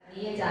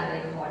นี้อาจารย์เล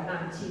ยขอน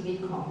ำชีวิต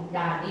ของด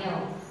าเนียล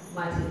ม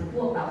าถึงพ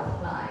วกเราทั้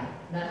งหลาย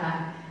นะคะ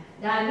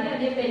ดาเนียล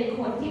นี่เป็นค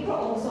นที่พระ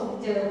องค์ทรง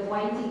เจอไว้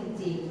จ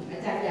ริงๆอา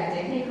จารย์อยากจะ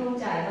ให้เข้า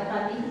ใจว่าตอ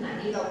นนี้ขณะ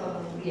นี้เรากำ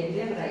ลังเรียนเ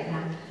รื่องอะไรค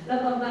ะเรา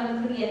กำลัง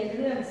เรียนเ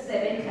รื่อง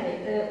Seven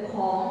Character ข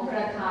องปร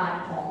ะธาน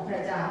ของพร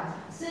ะเจ้า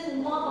ซึ่ง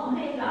มอบใ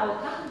ห้เรา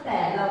ตั้งแต่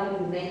เราอ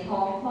ยู่ในท้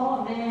องพ่อ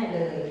แม่เ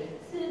ลย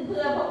ซึ่งเ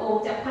พื่อพระอง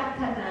ค์จะพั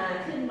ฒนา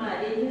ขึ้นมา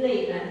เรื่อย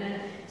ๆนั้นน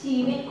ะชี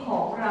วิตขอ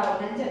งเรา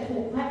นั้นจะถู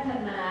กพัฒ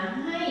นา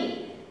ให้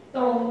ต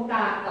รงต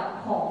ามกับ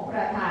ของปร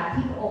ะทาน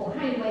ที่พระองค์ใ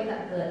ห้ไว้ตั้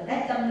งเกิดและ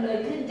จำเลย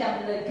ขึ้น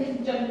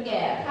จนแ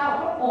ก่เฒ่า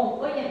พระองค์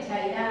ก็ยังใช้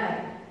ได้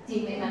จริง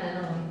ไหมคะ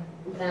น้อง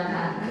นะค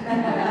ะ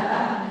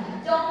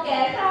จงแก่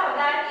เฒ่า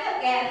ดาเนียล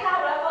แก่เฒ่า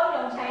แล้วก็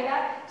ยังใช้ไ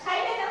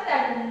ด้ตั้งแต่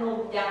หนุ่ม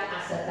ๆยังอั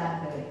ศจรร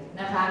ย์เลย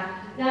นะคะ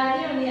ดาเ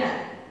นียลเนี่ย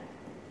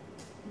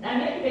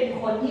เป็น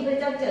คนที่พระ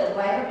เจ้าเจอไ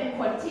ว้และเป็น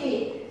คนที่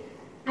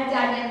อาจ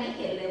ารย์ยังไม่เ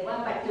ห็นเลยว่า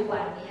ปัจจุบั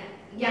นเนี่ย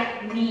อยาก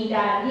มีด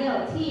าเนียล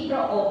ที่พร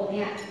ะองค์เ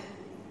นี่ย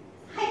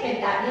ให้เป็น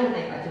ดาเนียลใน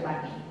ปัจจุบัน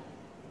นี้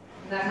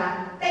นะคะ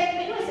เต็มไป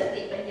ด้วยส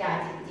ติปัญญา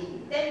จริง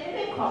ๆเต็มไป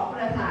ด้วยของป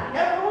ระทานแล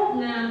ะรูป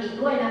งามอีก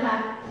ด้วยนะคะ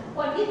ค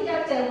นที่เจ้า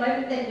เจอไว้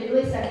มันเต็มไปด้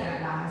วยสง่า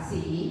รา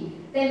ศี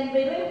เต็มไป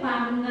ด้วยควา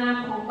มงาม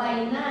ของใบ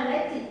หน้าและ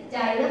จิตใจ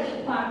และมี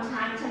ความช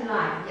าญฉล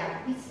าดอย่าง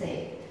พิเศ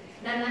ษ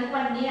ดังนั้น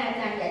วันนี้อา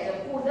จารย์อยากจะ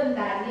พูดเรื่อง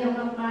ดาเนียล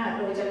มากๆ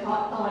โดยเฉพาะ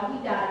ตอนที่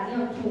ดาเนีย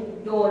ลถูก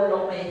โยนล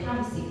งในถ้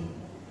ำสิง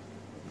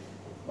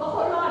ว่าเข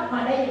ารอดมา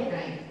ได้ยังไง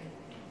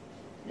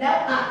แล้ว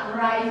อะ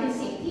ไรคือ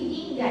สิ่งที่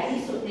ยิ่งใหญ่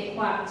ที่สุดในค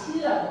วามเ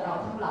ชื่อของเรา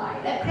ทั้งหลาย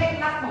และเคล็ด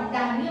ลับของด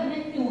าเนียล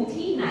นั้นอยู่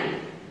ที่ไหน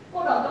พ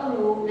วกเราต้อง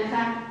รู้นะค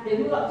ะโดย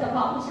เฉพ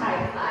าะผู้ชาย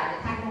ทั้งหลาย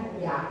ท่านคง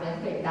อยากเ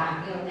ป็นดา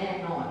เนียลแน่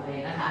นอนเลย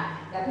นะคะ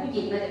แต่ผู้ห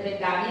ญิงมันจะเป็น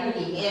ดาเนียลห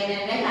ญิงเอง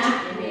นะคะ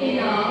พี่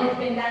น้อง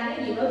เป็นดาเนียล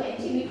หญิงเราเห็น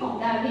ชีวิตของ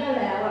ดาเนียล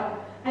แล้ว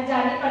อาจา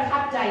รย์นี่ประทั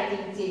บใจจ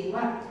ริงๆ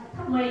ว่าท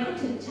ำไมเขา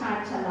ถึงชาญ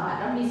ฉลาด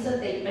และมีส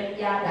ติปัญ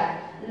ญาแบบ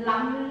ล้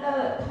ำเลิ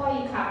ศถ้อย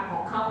คำขอ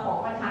งเขาของ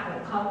ประธานขอ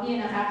งเขาเนี่ย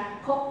นะคะ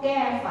เขาแก้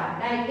ฝัน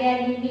ได้แก้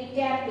นิมิตแ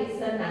ก้ปริ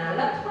ศนาแ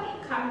ละถ้อย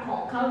คำขอ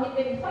งเขานี่เ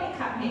ป็นถ้อยค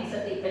ำแห่งส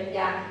ติปัญญ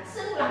า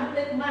ซึ่งล้ำ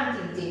ลึกมากจ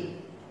ริง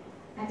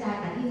ๆอาจาร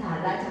ย์อธิษฐาน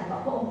และอาจารย์บอ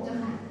กพระองค์เจ้า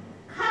ค่ะ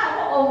ข้าพ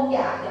ระองค์อ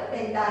ยากจะเป็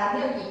นดาเนี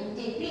ยลหญิงจ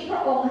ริงที่พร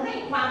ะองค์ให้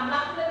ความ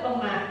ล้ำลึกลง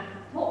มา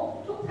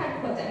ทุกท่าน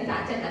ควรจะอธิษฐา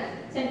นเช่นกัน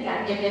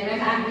เห็นไหม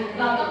คะ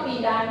เราต้องมี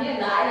ดาเนียล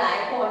หลาย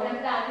คนทั้ง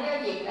ดาเนียล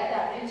หญิงและด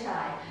าเนียลชา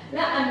ยแล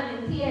ะอันหนึ่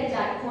งที่อาจ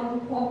ารย์ค้น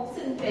พบ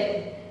ซึ่งเป็น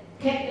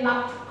เคล็ดลั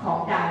บของ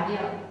ดาเนี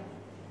ยล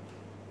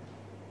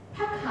พ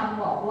ระค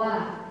ำบอกว่า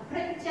พร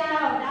ะเจ้า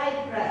ได้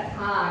ประท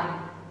าน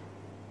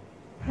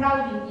พระ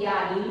วิญญา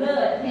ณเลิ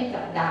ศให้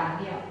กับดาเ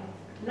นียล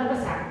แล้วภา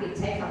ษาอังกฤษ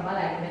ใช้คำว่าอะ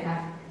ไรรู้ไหมคะ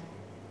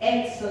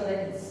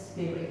excellent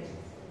spirit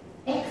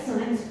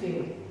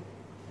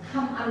ท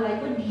ำอะไร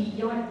ก็ดี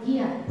ยอดเยี่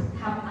ยม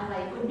ทำอะไร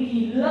ก็ดี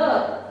เลิ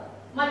ศ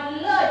มัน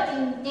เลิศจ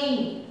ริง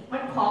ๆมั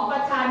นของปร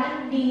ะทานนั้น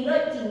ดีเลิ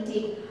ศจริ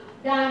ง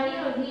ๆดาเนีย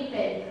ลที่เ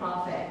ป็น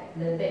prophet ห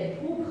รือเป็น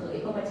ผู้เผย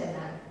พระวจน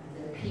ะห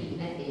รือ P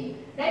นั่นเอง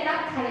ได้รับ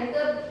คาแรคเต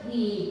อร์ P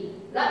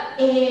และ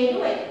A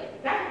ด้วย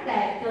ตั้งแต่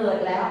เกิด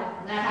แล้ว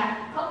นะคะ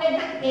เขาเป็น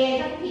ทั้ง A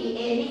ทั้ง P A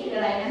นี่คืออ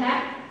ะไรนะคะ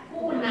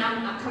ผู้น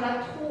ำอัคร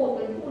ทูตเ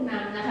ป็นผู้น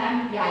ำนะคะ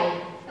ใหญ่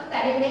ตั้งแต่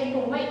เล็กๆค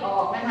งไม่ออ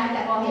กนะคะแ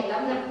ต่พอเห็นแล้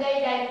วมันไ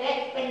ด้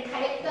เป็นคา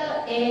แรคเตอร์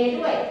A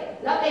ด้วย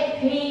แล้วเป็น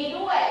P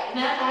ด้วย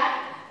นะคะ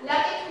แล้ว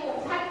ได้ถูก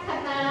พัฒ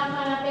นาม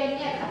าเป็นเ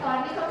นี่ยตอน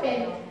นี้ก็เป็น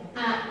อ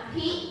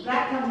ภิรั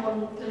ฐมน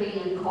ตรี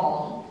ของ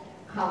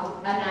เขา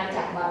อาณา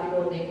จักรบาบิโล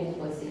นในกรุงเ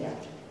ปอร์เซีย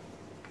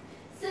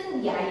ซึ่ง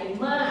ใหญ่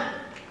มาก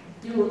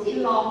อยู่ที่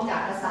รองจา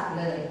กกษัตริย์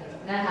เลย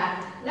นะคะ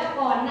และ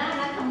ก่อนหน้า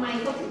นั้นทำไม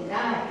เขาถึงไ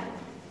ด้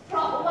เพร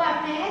าะว่า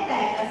แม้แต่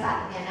กษัตริ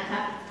ย์เนี่ยนะคะ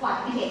ฝัน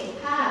เห็น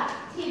ภาพ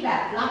ที่แบ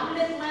บล้ำ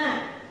ลึกมาก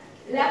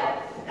แล้ว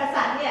ก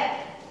ษัตริย์เนี่ย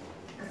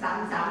ส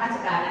ามราช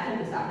การนะเขาอ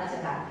ยู่3 ราช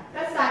การก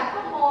ษัตริย์ก็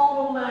มองล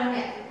งมาเ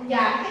นี่ยอย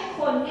ากให้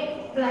คนเนี่ย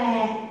แปล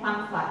ความ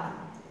ฝัน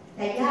แ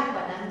ต่ยากก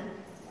ว่านั้น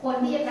คน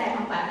ที่จะแปลคว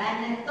ามฝันได้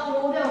นั้นต้อง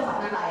รู้ด้วยว่าฝัน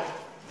อะไร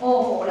โอ้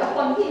โหแล้วค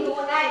นที่รู้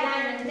ได้นั้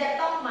นจะ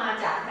ต้องมา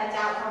จากพระเ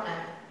จ้าเท่านั้น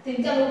ถึง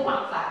จะรู้ควา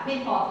มฝันไม่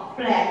พอแ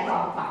ปลควา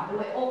มฝันด้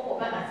วยโอ้โห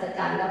มหัศจ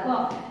รรย์แล้วก็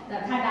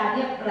ถ้าดาเ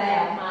นียลแปล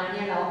ออกมาเ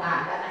นี่ยเราอ่า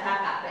นแล้วนะคะ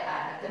กลับไปอ่า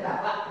นจะแบบ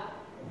ว่า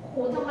โอ้โห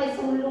ทำไม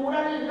ซูรู้แล้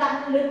วล้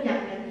ำลึกอย่า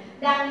งนั้น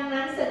ดัง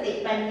นั้นสติ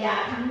ปัญญา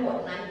ทั้งหมด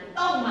นั้น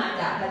ต้องมา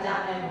จากพระเจ้า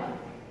แน่นอน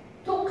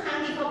ทุกครั้ง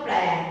ที่เขาแปล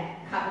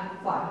ค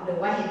ำฝันหรือ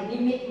ว่าเห็นนิ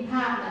มิตภ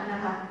าพนั้นน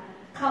ะคะ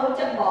เขา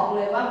จะบอกเล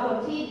ยว่าคน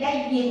ที่ได้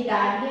ยินด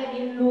าเนียล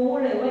นี่รู้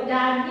เลยว่าด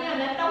าเนียล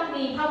นั้นต้อง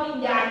มีพระวิญ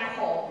ญาณข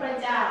องพระ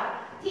เจ้า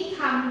ที่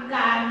ทำก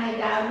ารใน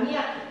ดาเนีย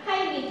ลให้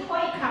มีถ้อ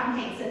ยคำแ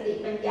ห่งสติ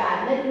ปัญญา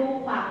และรู้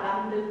ความล้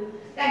ำลึก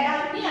แต่ดา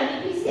เนียลนี่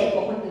พิเศษก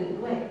ว่าคนอื่น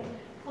ด้วย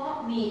เพราะ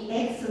มี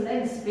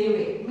excellent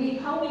spirit มี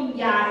พระวิญ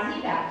ญาณที่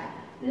แบบ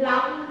ล้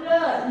ำเ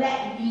ลิศและ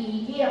ดี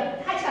เยี่ยม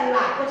ถ้าฉล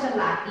าดก็ฉ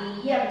ลาดดี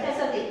เยี่ยมถ้า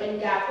สติปัญ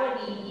ญาก็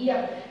ดีเยี่ยม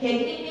เห็น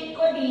นิมิต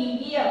ก็ดี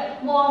เยี่ยม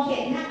มองเห็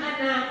นทั้งอ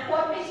นาค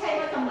ตไม่ใช่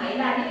ว่าสมัย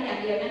ดาเนียลอย่าง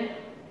เดียวนั้น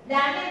ด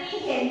าเนียลนี่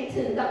เห็น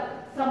ถึงกับ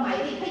สมัย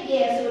ที่พระเย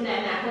ซูใน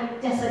อนาคต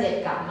จะเสด็จ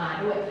กลับมา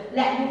ด้วยแล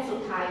ะยุคสุด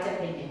ท้ายจะ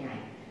เป็นยังไง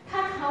ถ้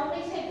าเขาไม่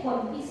ใช่คน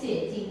พิเศ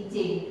ษจ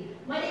ริง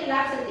ๆไม่ได้รั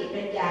บสติ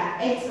ปัญญา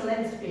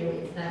excellent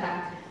spirit นะคะ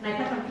ในพ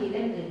ระคัมภีร์เ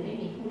ล่มอื่นไม่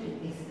มีพูดถึง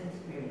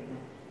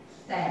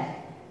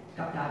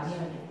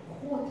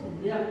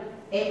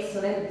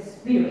excellent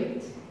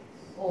spirit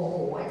โอ้โห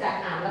อาจาร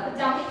ย์อ่านแล้วพระเ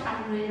จ้าให้ท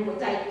ำในหัว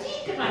ใจจี๊ด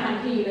ขึ้นมาทัน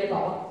ทีเลยบ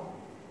อกว่า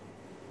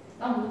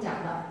ต้องรู้จัก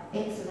ว่า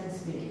excellent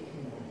spirit คื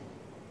ออะไร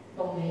ต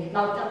รงนี้เร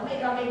า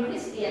เป็นคริ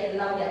สเตียน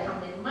เราอย่าท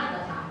ำในมาต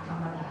รฐานธร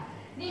รมดา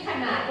นี่ข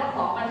นาดว่าข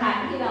องประทาน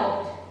ที่เรา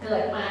เกิ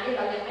ดมาที่เ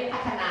รายังไม่พั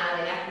ฒนาเล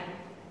ย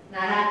น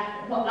ะคะ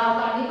พวกเรา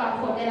ตอนนี้บาง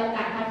คนได้รับก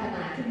ารพัฒน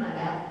าขึ้นมาแ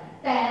ล้ว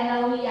แต่เรา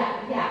อยาก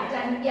อาจ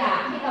ารย์อยาก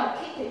ให้เรา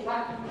คิดถึงว่า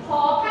พอ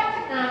พัฒ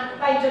นา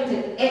ไปจนถึ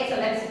ง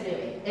excellent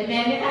spirit เอเม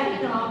นไหมคะ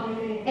พี่น้อง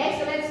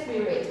excellent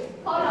spirit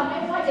เพราะเราไม่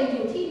ว่าจะอ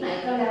ยู่ที่ไหน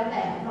ก็แล้วแ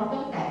ต่เราต้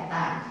องแตก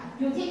ต่าง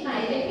อยู่ที่ไหน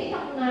ในที่ท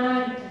ำงาน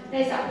ใน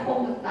สังคม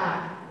ต่าง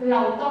ๆเรา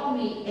ต้อง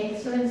มี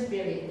excellent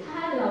spirit ถ้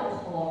าเรา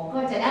ขอก็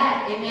จะได้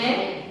เอเมน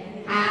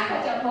หาก็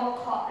จะพบ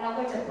เคาะแล้ว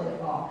ก็จะเปิด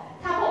ออก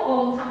ถ้าพระอ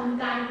งค์ท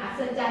ำการอั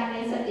ศจรรย์ใน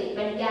สติ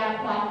ปัญญา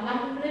ความล้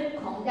ำลึก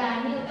ของดา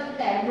เนียลตั้ง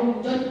แต่หนุ่ม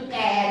จนแ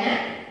ก่นะ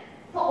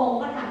พระองค์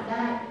ก็ทำไ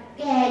ด้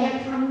แกยัง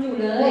ทำอยู่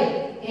เลย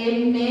เอ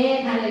เมน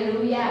ฮาเล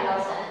ลูยาเรา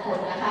สองคน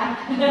นะคะ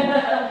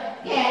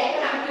แกยัง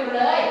ทำอยู่เ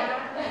ลย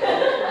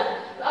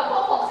เราพว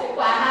ก60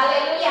 กว่าฮาเล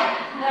ลูยา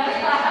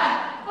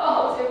พวก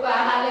60 กว่า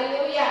ฮาเล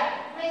ลูยา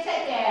ไม่ใช่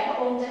แกพระ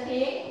องค์จะ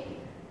ทิ้ง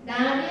ด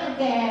าเนียล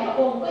แกพระ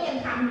องค์ก็ยัง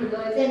ทำอยู่เล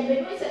ยเต็มไป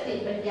ด้วยสติ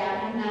ปัญญา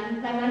ทั้งนั้น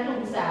ดังนั้นหนุ่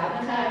มสาวน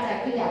ะคะอาจาร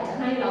ย์ก็อยากจะ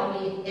ให้เรา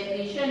มี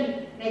ambition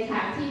ในทา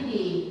งที่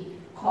ดี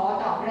ขอ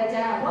ต่อพระเ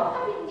จ้าว่าพร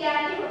ะวิญญาณ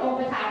ที่พระองค์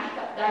ประทานให้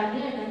กับดาเ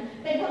นียลนั้น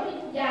เป็นพระวิ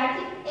ญญาณ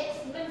ที่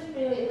excellent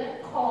spirit นั้น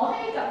ขอใ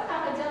ห้กับข้า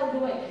พเจ้า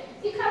ด้วย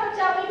ที่ข้าพเ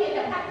จ้าไม่เพียงแ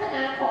ต่พัฒน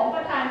าของป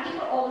ระทานที่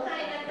พระองค์ให้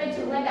นั้นเป็น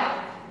ถึงระดับ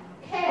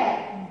แค่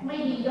ไม่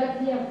ดียอด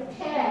เยี่ยมแ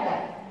ค่แบ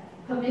บ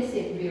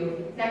permissive view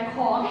แต่ข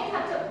อให้ข้า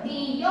พเจ้าดี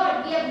ยอด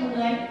เยี่ยมเห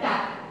มือนกั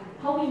บ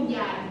พระวิญญ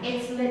าณ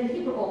excellent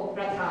ที่พระองค์ป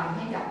ระทานใ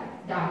ห้กับ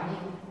ดาเนี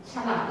ยลฉ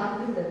ลาดล้ำ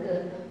ลึกเหลือเกิ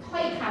นถ้อ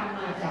ยคำม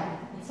าจาก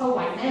สว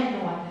รรค์แน่น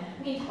อน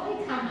มีถ้อย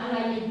คำอะไร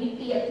อย่างนี้เ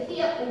ปรียบเที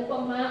ยบอุป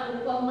มาอุ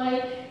ปไมย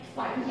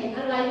ฝันเห็น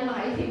อะไรหมา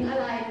ยถึงอะ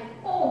ไร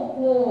โอ้โห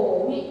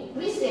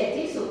วิเศษ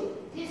ที่สุด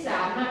ที่สา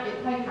มารถเป็น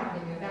ถ้อยคำอ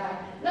ย่างนี้ได้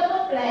แล้วเมื่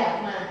อแปลออ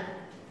กมา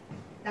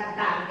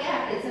ต่างๆแก้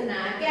ปริศนา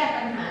แก้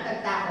ปัญหา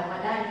ต่างๆออกมา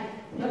ได้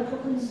ยศเขา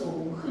ขึ้นสู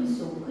งขึ้น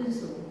สูงขึ้น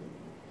สูง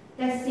แ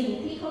ต่สิ่ง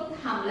ที่เขา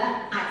ทำและ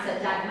อัศ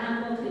จรรย์มาก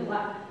ก็คือว่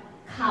า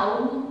เขา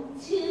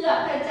เชื่อ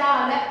พระเจ้า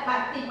และป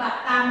ฏิบัติ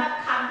ตามพระ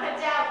คำพระ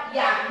เจ้าอ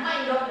ย่างไม่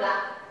ลดละ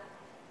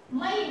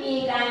ไม่มี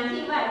การ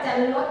ที่ว่าจะ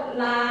ลด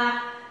ลา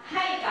ใ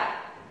ห้กับ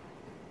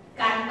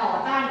การต่อ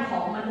ต้านขอ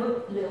งมนุษ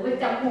ย์หรือว่า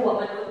จะกลัว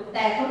มนุษย์แ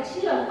ต่เขาเ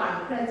ชื่อฟัง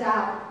พระเจ้า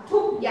ทุ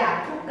กอย่าง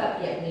ทุกกระเ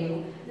บียดนิ้ว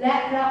และ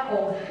พระอ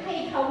งค์ให้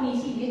เขามี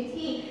ชีวิต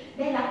ที่ไ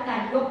ด้รับกา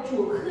รยกชู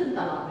ขึ้นต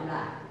ลอดเวล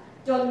า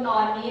จนตอ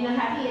นนี้นะค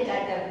ะที่อาจา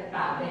รย์จะก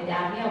ล่าวในดา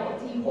เนียลบท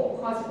ที่6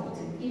ข้อ16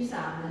ถึง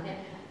23นั้นเนี่ย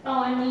ตอ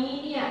นนี้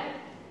เนี่ย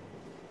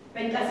เ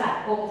ป็นกษัตริ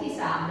ย์องค์ที่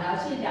3แล้ว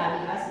ชื่อดา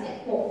ริอัสเนี่ย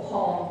ปกคร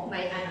องใน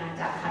อาณา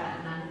จักรขณะ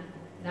นั้น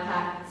นะคะ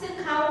ซึ่ง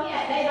เขาเนี่ย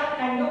ได้รับ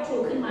การยกชู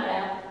ขึ้นมาแล้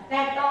วแต่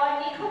ตอน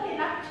นี้เขาได้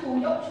รับ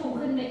ยกชู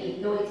ขึ้นมาอีก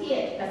โดยที่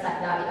กษัตริ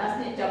ย์ดาริอัส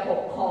เนี่ยจะป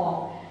กครอง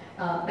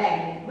แบ่ง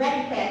แว่น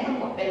แคว้นทั้ง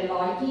หมดเป็น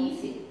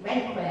120แว่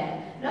นแคว้น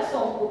แล้ว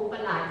ส่งอุป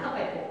ราชเข้าไป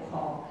ปกคร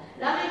อง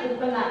แล้วให้อุ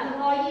ปราชทั้ง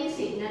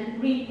120นั้น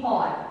รีพอ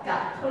ร์ตกับ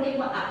เขาเรียก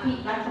ว่าอภิ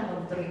รัฐม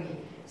นตรี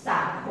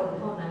3 คน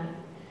เท่านั้น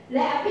แล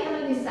ะอภิรัฐม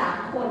นตรี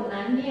3 คน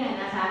นั้นเนี่ย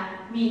นะคะ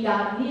มีดา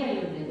เนียลอ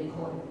ยู่1 ค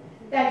น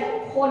แต่ทุก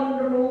คน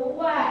รู้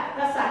ว่าก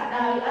ษัตริย์ด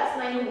าริอัส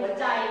ในหัว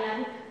ใจนั้น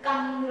ก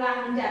ำลัง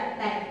จะ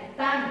แต่ง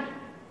ตั้ง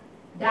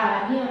ดา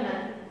เนียลนั้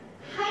น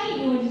ให้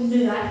อยู่เห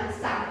นือทั้ง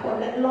3 คน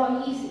และ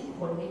120 ค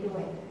นนี้ด้ว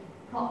ย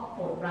เพราะโป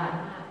รดปราน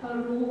มากเพราะ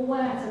รู้ว่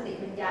าสติ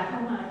ปัญญาเข้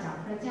ามาจาก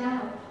พระเจ้า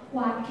ค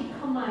วามคิดเ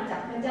ข้ามาจา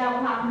กพระเจ้า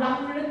ความล้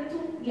ำลึก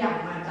ทุกอย่าง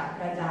มาจาก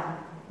พระเจ้า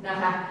นะ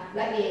คะแล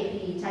ะ AP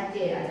ชัดเจ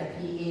นอาจจะ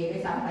PA ด้ว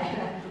ยซ้ำไป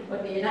นะวั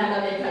นนี้นะเรา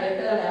เรียนคาแรคเ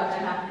ตอร์แล้วน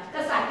ะคะก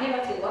ษัตริย์นี่เรา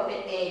ถือว่าเป็น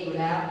A อยู่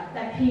แล้วแ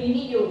ต่ P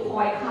นี่อยู่ค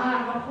อยข้าง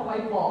ว่าคอย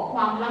บอกคว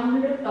ามล้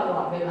ำลึกตลอ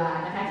ดเวลา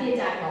นะคะที่อา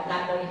จารย์บอกกา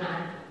รบริหาร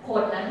ค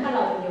นนั้นถ้าเร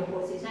าอยู่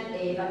position A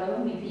เราต้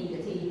องมี P กั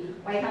บ T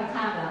ไว้ข้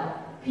างๆเรา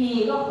P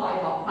ก็คอย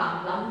บอกความ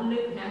ล้ำลึ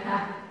กนะคะ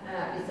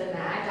ปริศน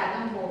าอาจารย์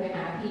ต้องโทรไปห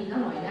า P ห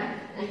น่อยนะ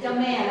เจ้า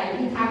แม่อะไร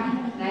ที่ท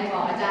ำนายบอ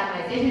กอาจารย์หน่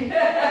อยสิ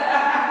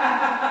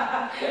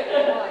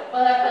เ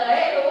ปิดเผยใ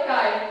ห้รู้ห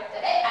น่อยจะ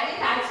ได้อธิษ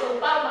ฐานสู่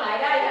เป้าหมาย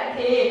ได้ทัน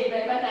ทีใน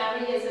พระนามพร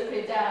ะเยซูค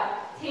ริสต์เจ้า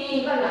ที่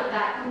ก็หลักก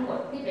ารทั้งหมด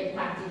ที่เป็นค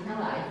วามจริงทั้ง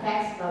หลายแฟก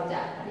ซ์เราจะ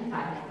อธิษฐา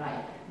นอย่างไร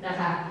นะ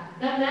คะ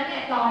ดังนั้นเนี่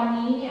ยตอน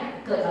นี้เนี่ย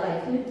เกิดอะไร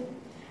ขึ้น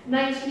ใน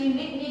ชี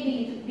วิตนี้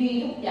ดี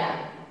ทุกอย่าง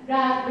ร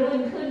าบรื่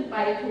นขึ้นไป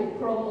ถูกโ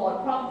ปรโมท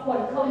เพราะคน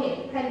เขาเห็น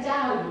พระเจ้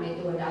าอยู่ใน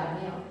ตัวดาเ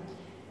นียล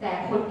แต่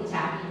คนอิจฉ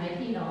ามีไหม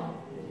พี่น้อง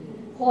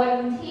คน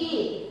ที่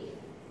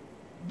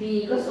ดี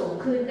ก็สูง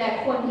ขึ้นแต่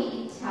คนที่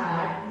อิจฉา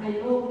ใน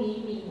โลกนี้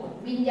มีหมด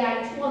วิญญาณ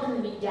ชั่วคือ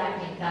วิญญาณ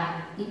แห่งการ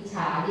อิจฉ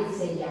าริ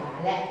ษยา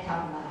และท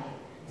ำลาย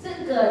ซึ่ง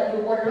เกิดอ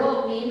ยู่บนโลก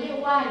นี้ไม่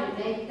ว่าอยู่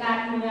ในการ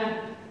เมือง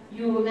อ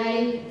ยู่ใน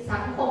สั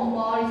งคมบ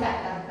ริษัท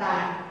ต่า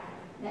ง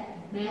ๆและ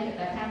แม้แต่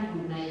กระทั่งอ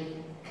ยู่ใน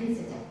คริสต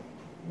จักร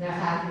นะ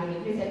คะอยู่ใน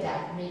คริสตจัก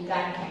รมีกา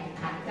รแข่ง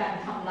ขันการ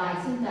ทำลาย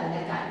ซึ่งกันแล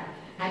ะกัน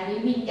อันนี้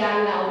วิญญาณ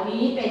เหล่า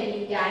นี้เป็นวิ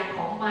ญญาณข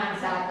องมาร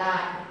ซาตา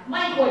น ไ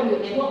ม่ควรอยู่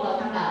ในพวกเรา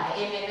ทั้งหลายเอ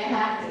เมนไหมค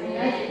ะ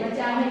พระเ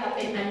จ้าให้เราเ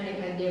ป็นอันหนึ่ง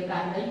อันเดียวกั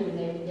นและอยู่ใน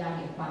วิญญาณแ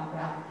ห่งความ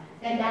รัก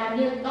แต่ดาเ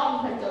นียลต้อง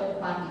ผจญ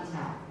ความอิจฉ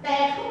าแต่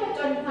เขาผจ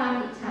ญความ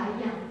อิจฉา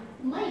อย่าง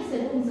ไม่สะ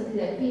ดุ้งสะเทื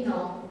อนพี่น้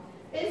อง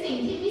เป็นสิ่ง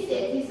ที่พิเศ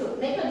ษที่สุด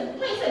ในคน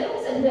ไม่สะดุ้ง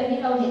สะเทือนนี่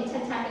เราเห็น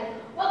ชัดๆเลย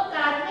ว่าก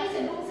ารไม่ส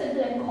ะดุ้งสะเ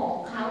ทือนของ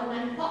เขา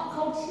นั้นเพราะเข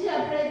าเชื่อ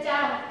พระเจ้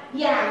า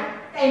อย่าง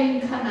เต็ม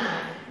ขนาด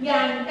อย่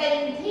างเต็ม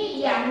ที่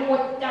อย่างหม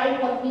ดใจ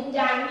หมดวิญญ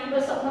าณมีปร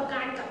ะสบก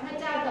ารณ์กับพระ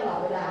เจ้าตลอด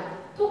เวลา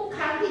ทุกค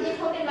รั้งที่เ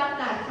ขาได้รับ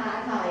การท้า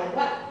ทาย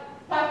ว่า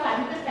ความฝัน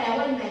ที่มันแปล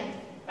ว่ายังไง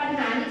ปัญห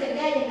านี้จะแ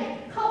ก้ยังไง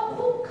เขา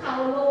คุกเข่า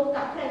ลง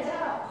กับพระเจ้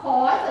าขอ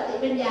สติ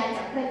ปัญญาจ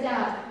ากพระเจ้า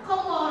เขา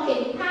มองเห็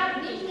นภาพ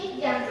นิมิต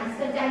อย่างอั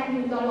ศจรรย์อ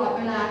ยู่ตลอดเ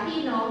วลาพี่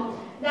น้อง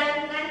ดัง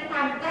นั้นคว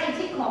ามใกล้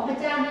ชิดของพระ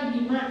เจ้านี่ดี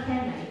มากแค่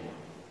ไหน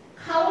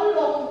เขาล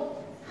ง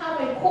เข้าไ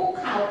ปคุก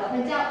เข่ากับพ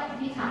ระเจ้าอ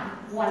ธิษฐาน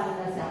วัน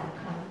ละ3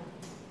 ครั้ง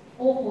โ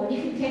อ้โหนี่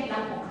คือเคล็ดลั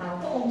บของเขา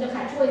พระองค์จะ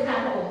ช่วยข้า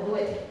พระองค์ด้ว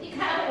ยที่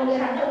ข้าพระองค์จะ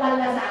ทำได้วัน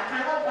ละ3 ครั้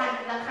งแล้ววัน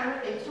ละครั้ง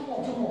เป็นชั่วโม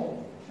ง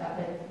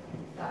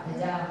กับพระ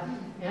เจ้า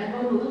เนี่ยเร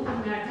าดูต้องท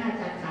ำงานข้าอา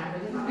จารย์ขาดไป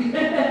ทุก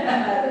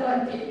วัน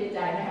ผิดในใจ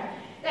นะคะ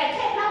แต่เค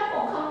ล็ดลับข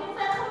องเขาเนี่ยเ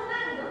มื่อเขา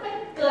นั่งแล้วมัน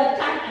เกิด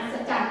การอัศ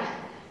จรรย์เนี่ย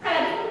ขณะ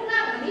ที่เขา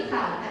นั่งอธิษฐ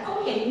านเขา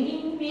เห็นนิ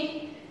มิต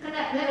ขณะ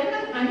ที่นั่ง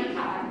อธิษฐ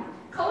าน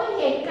เขา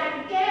เห็นการ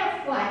แก้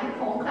ฝัน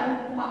ของ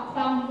คว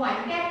ามหวัง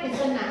แก้ปริ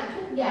ศนา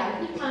ทุกอย่าง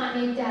ที่มาใน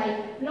ใจ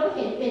เราเ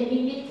ห็นเป็นนิ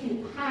มิตคือ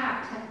ภาพ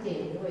ชัดเจ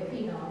นด้วย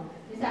พี่น้อง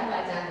ที่ทราบ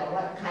อาจารย์บอก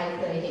ว่าใครเ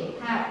คยเห็น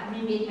ภาพนิ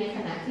มิตในข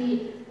ณะที่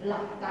หลั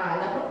บตา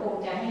แล้วพระอง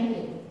ค์จะให้เ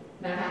ห็น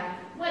นะคะ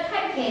เมื่อท่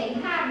านเห็น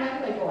ภาพนั้น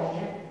บ่อยๆเ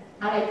นี่ย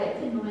อะไรเกิด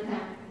ขึ้นรู้ไหมค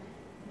ะ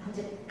เราจ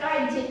ะใกล้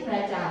ชิดพร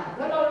ะเจ้าแ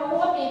ล้วเรารู้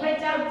ว่ามีพระ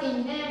เจ้าจริง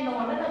แน่นอ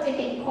นแล้วเราจะ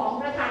เห็นของ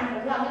ประทานขอ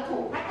งเราถู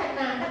กพัฒน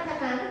าแ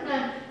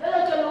ล้วเร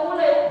าจะรู้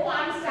เลยว่าควา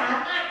มสา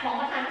มารถของ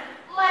ประทาน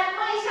มันไ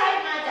ม่ใช่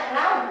มาจากเ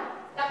รา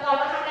แต่ก่อนเ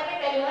ราทำอะไรไม่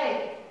เป็นเลย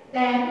แ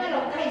ต่เมื่อเร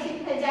าใกล้ชิด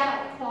พระเจ้า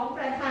ของป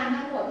ระทาน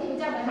ทั้งหมดที่พระ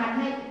เจ้าประทาน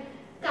ให้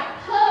กับ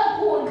เพิ่ม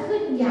พูนขึ้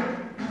นอย่าง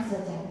อัศ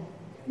จรรย์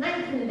นั่น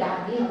คือดา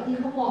เนียลที่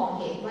เขามอง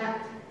เห็นว่า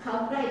เขา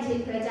ใกล้ชิด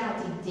พระเจ้า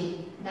จริง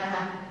ๆนะค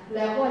ะแ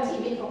ล้วก็ชี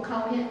วิตของเขา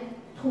เนี่ย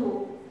ถูก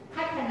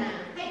พัฒนา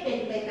ให้เป็น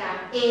ไปตาม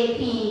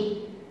AP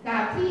ตา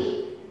มที่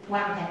ว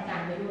างแผนกา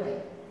รไว้ด้วย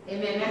เห็น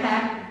ไหมคะ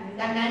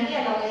ดังนั้นเนี่ย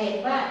เราเห็น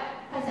ว่า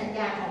พระสัญญ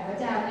าของพระ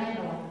เจ้าแน่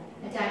นอน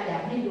อาจารย์อยา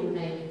กให้ดูใ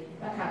น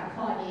พระธรรม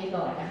ข้อนี้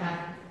ก่อนนะคะ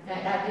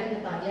ดาเนียล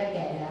ตอนนี้แ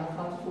ก่แล้วเข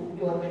าถูกโ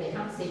ยนไปใน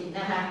ถ้ำสิง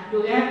นะคะดู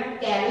นะ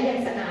แก่แล้วยัง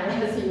สง่ารา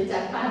ศีจั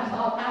ดภา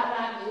พ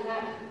ร่างนี้นะ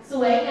ส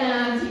วยงา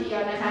มทีเดีย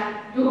วนะคะ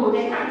อยู่ใน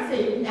ถ้ำสิ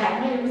งอยาก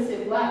ให้รู้สึ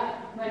กว่า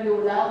มาดู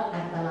แล้ว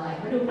อันตราย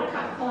มาดูพระธร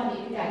รมข้อ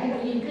นี้อยากให้เรา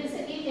ยิ้มขึ้นสั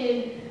กนิดนึง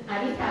อ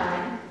ธิษฐาน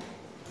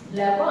แ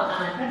ล้วก็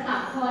อ่านพระธรร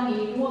มข้อ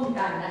นี้ร่วม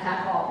กันนะคะ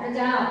ขอพระเ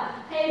จ้า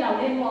ให้เรา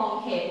ได้มอง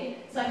เห็น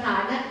สถา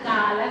นก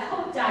ารณ์และเข้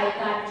าใจ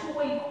การช่ว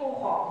ยกู้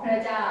ของพระ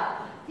เจ้า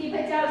ที่พ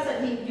ระเจ้าส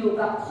ถิตอยู่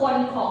กับคน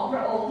ของพร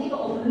ะองค์ที่พร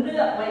ะองค์เลื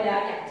อกไว้แล้ว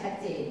อย่างชัด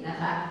เจนนะ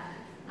คะ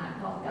อ่าน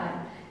พร้อมกัน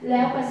แ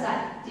ล้วกษัต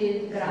ริย์จึง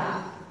กราบ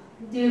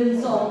จึง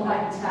ทรงบั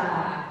ญชา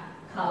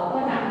เขาก็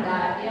นำดา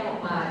เนียล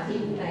มาทิ้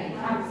งใน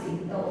ถ้ำสิง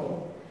โต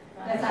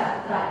กษัตริย์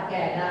ตรัสแ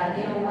ก่ดาเ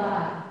นียลว่า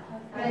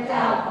พระเจ้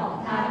าของ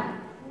ท่าน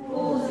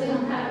ผู้ซึ่ง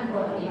ท่านป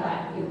ฏิบั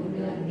ติอยู่เ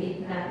นืองนิด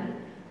นั้น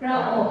พระ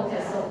องค์จะ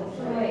ทรง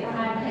ช่วย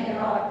ท่านให้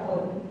รอดพ้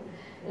น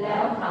แล้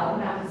วเขา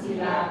นำศิ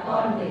ลาก้อ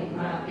นหนึ่ง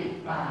มาปิด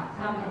ปาก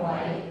ถ้ำไว้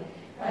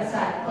ก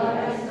ษัตริย์ก็ไ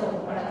ด้ทรง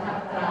ประทับ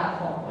ตรา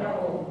ของพระ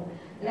องค์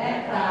และ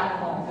ตรา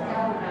ของเจ้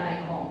านาย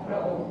ของพระ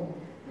องค์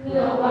เพื่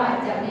อว่า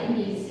จะไม่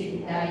มีสิ่ง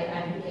ใดอั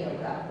นเกี่ยว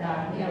กับดา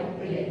เนียลเ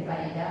ปลี่ยนไป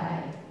ได้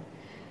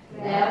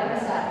แล้วก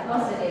ษัตริย์ก็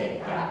เสด็จ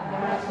กลับพระ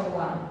ราช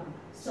วัง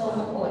ทรง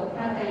อดพ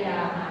ระกยา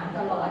หารต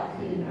ลอด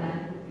คืนนั้น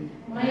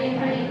ไม่ใ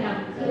ห้น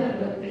ำเครื่อง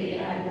ดนตรี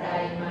อันใด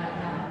มา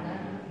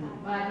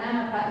หน้า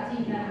พระ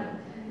ที่นั่ง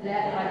และ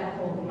วันค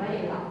งไม่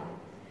หลับ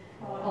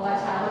พอ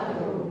เช้าต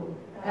รู่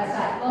ก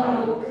ษัตริย์ก็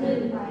ลุกขึ้น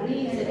รี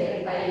บเสด็จ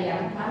ไปยั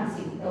งถ้ำ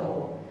สิงโต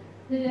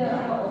เพื่อ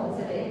พระองค์เส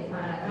ด็จม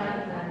าท่าน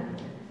นั้น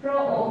พระ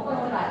องค์ก็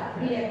ตรัส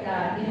เรียกดา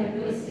เนียล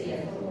ด้วยเสียง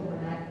โทม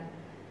นัส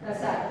ก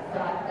ษัตริย์ต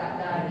รัสกับ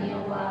ดาเนียล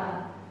ว่า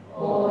โ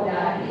อด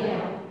าเนีย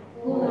ล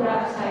ผู้รั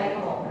บใช้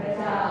ของพระ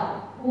เจ้า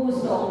ผู้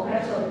ทรงพระ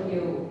ชนอ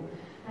ยู่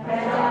พระ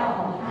เจ้าข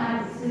องท่าน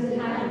ซึ่ง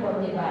ท่านป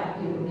ฏิบัติ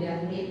อยู่เนือง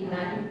นิด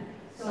นั้น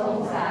ทรง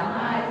สาม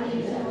ารถที่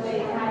จะช่วย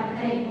ท่านใ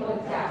ห้พ้น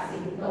จากสิ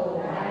งโต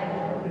ได้แ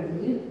ล้วหรื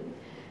อ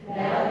แ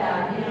ล้วดา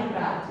เนียลก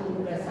ราบทูล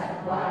กษัตริ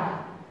ย์ว่า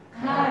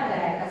ข้าแ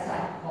ต่กษัต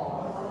ริย์ขอ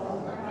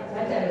พร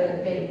ะเจริญ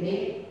เป็นนิ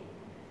จ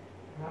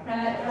พร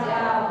ะเจ้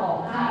าของ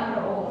ข้าพร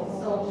ะองค์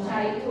ทรงใช้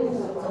ทูต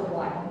สว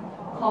รรค์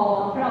ของ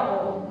พระอ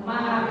งค์ม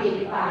าปิด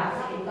ปาก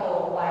สิงโต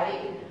ไว้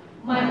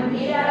มันไ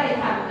ม่ได้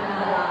ทำอัน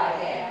ตราย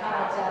แก่ข้า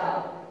เจ้า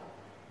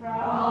เพรา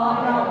ะ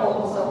พระอง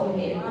ค์ทรงเ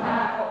ห็นข้า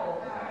พระองค์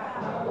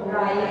ไ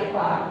ร้ค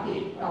วามผิ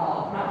ดต่อ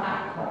พระพัก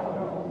ตร์ของพ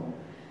ระองค์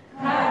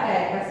ข้าแต่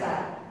กษัต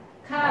ริย์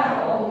ข้าพร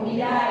ะองค์มิ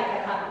ได้กระ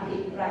ทำผิ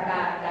ดประกา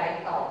รใด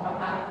ต่อพระ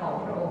พักตร์ของ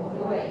พระองค์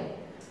ด้วย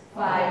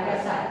ฝ่ายก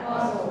ษัตริย์ก็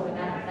ทรง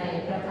นัดใน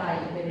พระทัย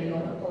เป็น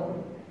ล้นพ้น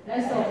และ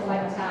ทรงบั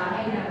ญชาใ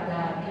ห้นำด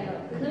าเนียล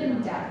ขึ้น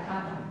จากถ้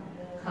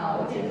ำเขา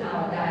จึงเอา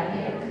ดาเ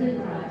นียลขึ้น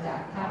มาจา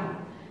กถ้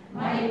ำ ไ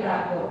ม่ปรา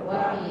กฏว่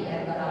ามีอั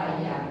นตราย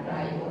อย่างไร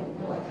บน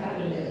ตัวท่าน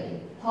เลย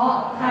เพราะ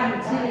ท่าน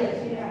เชื่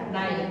อใน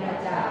พระ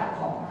เจ้า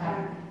ของท่าน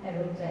ให้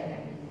รู้ใจกั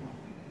นดี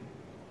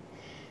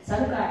สร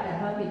รการแด่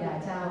พระบิดา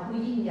เจ้าผู้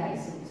ยิ่งใหญ่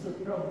สูงสุด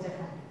พระองค์เจ้า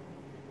ค่ะ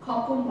ขอบ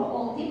คุณพระอ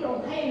งค์ที่พระอง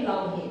ค์ให้เรา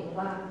เห็น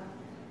ว่า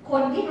ค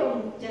นที่พระอง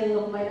ค์เจิ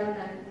มไว้แล้ว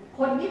นั้น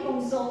คนที่พระอง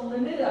ค์ทรง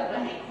เลือกและ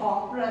ให้ของ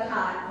ประท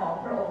านของ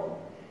พระองค์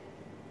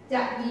จ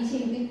ะมี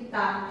ชีวิตต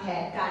ามแผ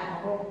นการของ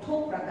พระองค์ทุ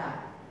กประการ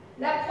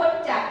และพ้น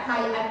จากภั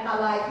ยอันต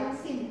รายทั้ง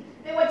สิ้น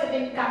ไม่ว่าจะเป็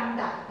นกรรม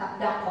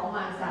ดักของม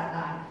ารซาต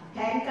านแผ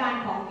นการ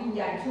ของวิญ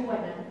ญาณชั่ว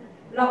นั้น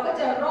เราก็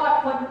จะรอด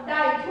พ้นไ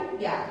ด้ทุก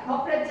อย่างเพราะ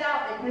พระเจ้า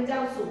เป็นพระเจ้า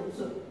สูง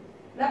สุด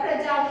และพระ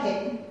เจ้าเห็น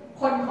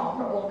คนของพ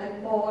ระองค์นั้น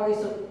บริ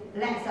สุทธิ์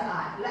และสะอ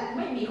าดและไ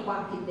ม่มีควา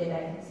มผิดใด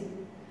ๆทั้งสิ้น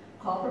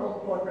ขอพระอง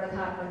ค์โปรดประท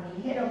านวันนี้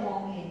ให้เรามอ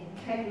งเห็น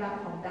เคล็ดลับ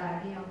ของดา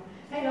เนียล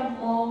ให้เรา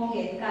มองเ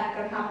ห็นการก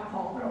ระทำข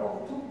องพระอง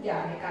ค์ทุกอย่า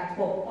งในการ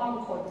ปกป้อง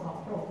คนของ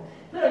พระองค์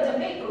เพื่อเราจะ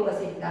ไม่กลัว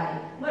สิ่งใด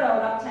เมื่อเรา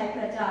รับใช้พ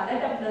ระเจ้าและ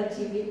ดำเนิน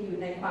ชีวิตอยู่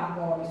ในความ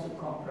บริสุท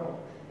ธิ์ของพระอง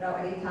ค์เราอ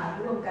ธิษฐาน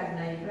ร่วมกัน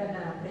ในพระน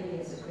ามพระเย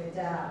ซูคริสต์เ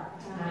จ้า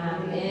อา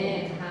เม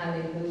นฮาเล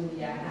ลู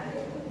ยาฮาเล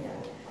ลูยา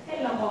ให้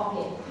เรามองเ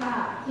ห็นภา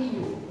พที่อ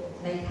ยู่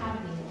ในถ้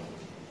ำนี้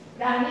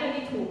ดาเนียล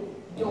นี่ถูก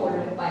โยน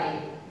ลงไป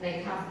ใน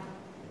ถ้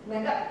ำเหมือ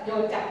นกับโย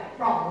นจาก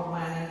ปล่องลงม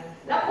านะ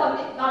แล้วคน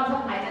ตอนส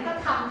มัยนั้นก็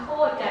ทำโท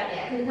ษกันเนี่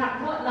ยคือทำ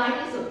โทษร้าย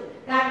ที่สุด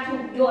การถู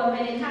กโยนไป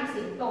ในถ้ำ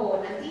สิงโต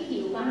นั้นที่หิ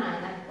วกระหาย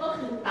นั้นก็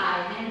คือตาย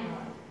แน่นอ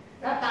น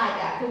แล้วตาย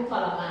จากทุกข์ท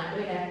รมานด้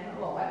วยนะเขา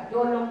บอกว่าโย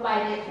นลงไป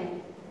เนี่ยถูก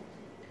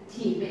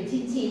ฉีกเป็น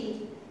ชิ้น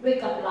ๆด้วย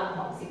กำลังข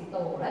องสิงโต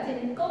แล้วที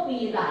นี้ก็มี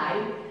หลาย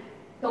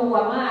ตัว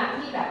มาก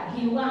ที่แบบ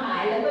หิวกระหา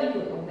ยแล้วก็อ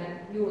ยู่ตรงนั้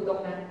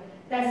น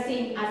แต่สิ่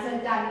งอัศ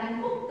จรรย์นั้น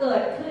ก็เกิ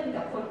ดขึ้น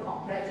กับคนของ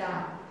พระเจ้า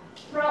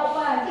เพราะ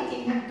ว่าที่จริ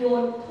งทักโย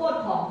นโทษ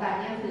ของดา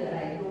เนียลคืออะไร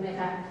รู้ไหม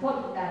คะโทษ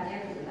ของดาเนียล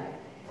คืออะไร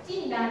จริ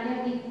งดาเนียล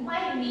นี่ไม่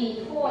มี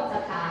โทษส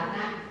ถาน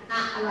ะอ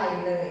ะไร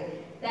เลย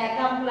แต่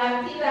กำลัง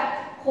ที่แบบ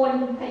คน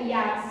พยาย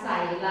ามใส่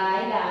ร้าย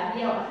ดาเ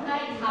นียลให้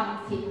ท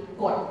ำผิด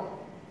กฎ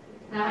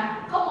นะคะ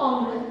เขามอง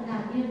เลยดา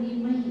เนียลนี่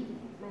ไ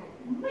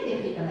ม่ได้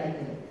ผิดอะไรเ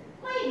ลย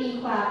ไม่มี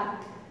ความ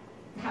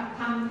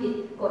ทำผิด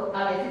กฎอ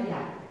ะไรสักอย่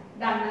าง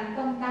ดังนั้น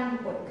ต้องตั้ง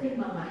กฎขึ้น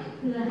มาใหม่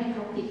เพื่อให้เข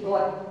าผิดก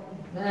ฎ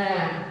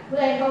เพื่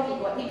อให้เขาผิด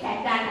กฎที่แผน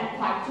การของ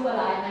ความชั่ว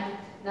ร้าย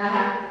นะค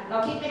ะเรา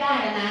คิดไม่ได้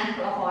นะ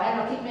เราขอให้เร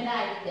าคิดไม่ได้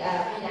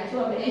ไม่อยากชั่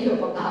วไม่ได้อยู่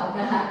กับเรา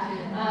นะคะ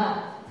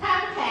ทา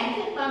งแผน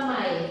ขึ้นมาให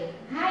ม่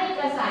ให้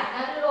กษัตริย์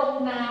นั้นลง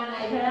นามใน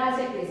พระราช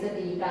กฤษ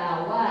ฎีกา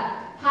ว่า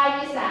ภายใน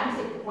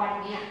30 วัน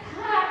เนี่ย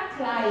ถ้าใค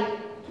ร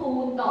ทู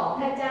ลต่อพ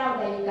ระเจ้า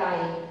ใด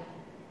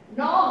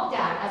ๆนอกจ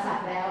ากกษัต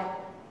ริย์แล้ว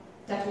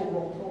จะถูกล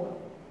งโทษ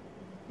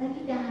และ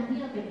ที่ดาเนี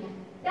ยลเป็นไง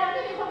ดาเนี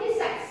ยลเป็นคนที่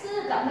สัตย์ซื่อ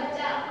กับพระเ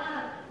จ้ามา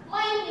กไ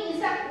ม่มี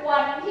สักวั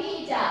นที่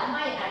จะไ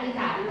ม่อธิษ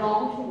ฐานร้อ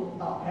งทูล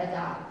ต่อพระเ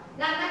จ้า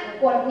ดังนั้น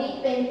กฎนี้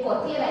เป็นกฎ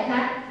ที่อะไรค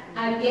ะ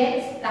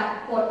against กับ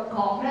กฎข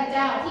องพระเ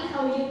จ้าที่เข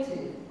ายึดถื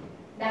อ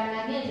ดัง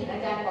นั้นเนี่ยถึงอา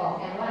จารย์บอก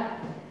ไงว่า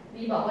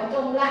มีบอกว่าจ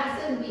งละ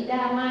ซึ่งบิด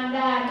ามารด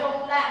าจง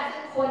ละ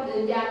ซึ่งคนอื่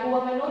นอย่ากลัว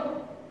มนุษย์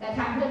แต่ท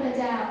ำเพื่อพระ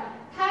เจ้า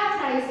ถ้าใ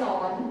ครสอ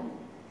น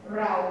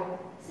เรา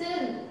ซึ่ง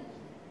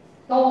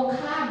ตรง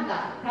ข้ามกั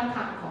บพระค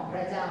ำของพ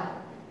ระเจ้า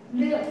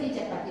เลือกที่จ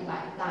ะปฏิบั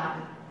ติตาม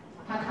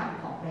พระค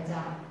ำของพระเจ้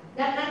า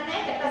ดังนั้นแม้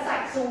แต่กษัต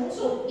ริย์สูง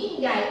สุดยิ่ง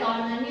ใหญ่ตอน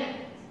นั้นเนี่ย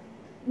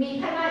มี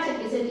พระราช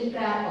กฤษฎีก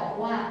าบอก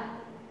ว่า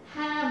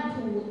ห้าม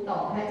ทูลต่อ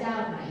พระเจ้า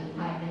ไหนภ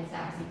ายใน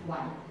30 วั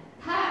น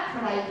ถ้าใค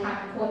รท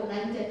ำคน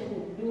นั้นจะถู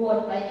กโยน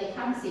ไปใน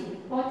ถ้ำสิง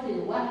เพราะถือ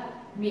ว่า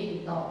หมิ่น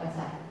ต่อก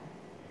ษัตริย์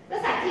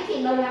ที่จริ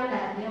งเรารักด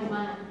าเนียลม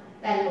าก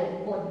แต่หลง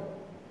ก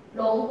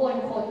ล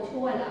คน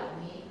ชั่วเหล่า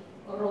นี้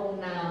ลง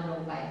นามล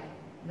งไป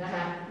นะค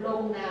ะล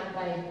งนามไป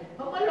เพ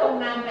ราะว่าลง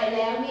นามไปแ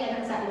ล้วเนี่ย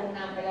ทั้งสัตว์ลงน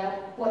ามไปแล้ว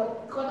กฎ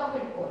ก็ต้องเ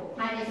ป็นกฎภ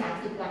ายใน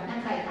30 วันถ้า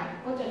ใครท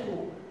ำก็จะถู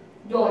ก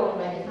โยนลง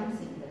ไปในถ้ำ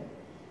สิงเลย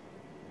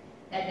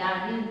แต่ดา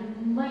เนียล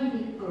ไม่ไ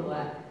ด้กลัว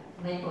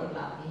ในกฎเห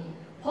ล่านี้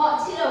เพราะ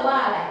เชื่อว่า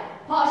อะไร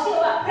เพราะเชื่อ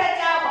ว่าพระ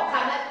เจ้าของเข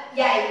านั้นใ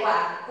หญ่กว่า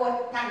กฎ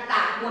ต่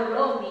างๆบนโล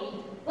กนี้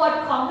กฎ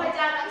ของพระเ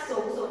จ้านั้นสู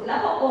งสุดและ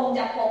พระองค์จ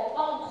ะปก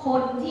ป้องค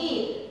นที่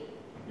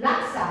รั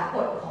กษาก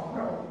ฎของพ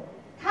ระองค์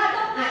ถ้า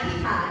ต้องอธิษ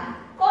ฐาน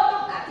ก็ต้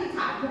องอธิษฐ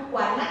านทุก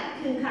วันนั่น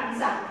คือค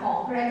ำสั่งของ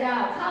พระเจ้า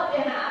เข้าไป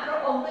หาพระ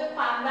องค์ด้วยค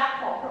วามรัก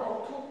ของพระอง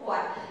ค์ทุกวั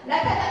นและ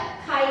ถ้า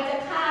ใครจะ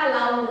ฆ่าเร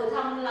าหรือท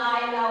ำลาย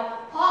เรา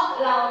เพราะ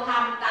เราท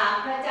ำตาม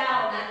พระเจ้า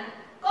นั้น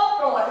ก็โ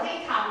ปรดให้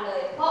ทำเล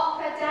ยเพราะ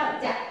พระเจ้า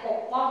จะปก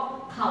ป้อง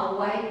เขา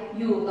ไว้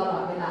อยู่ตลอ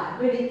ดเวลา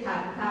ด้วยฤทธิ์ทา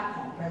งพระข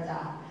องพระเจ้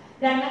า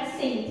ดังนั้น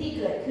สิ่งที่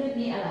เกิดขึ้น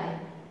นี่อะไร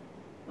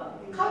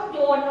เขาโย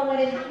นลงไป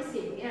ในถ้ำ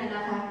สิงเนี่ยน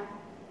ะคะ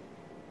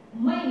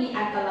ไม่มี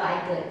อันตราย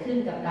เกิดขึ้น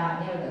กับดา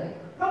เนียลเลย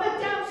เพราะพระ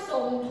เจ้าทร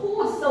งทู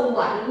ตสว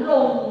รรค์ล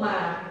งมา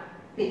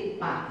ปิด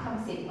ปากถ้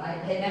ำสิงไว้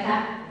เห็นไหมคะ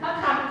พระ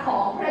คำขอ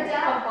งพระเจ้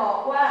าบอก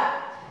ว่า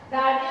ด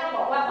าเนียลบ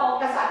อกว่าพอ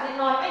กษัตริย์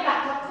นอนไม่หลับ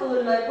ทั้งคืน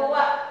เลยเพราะ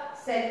ว่า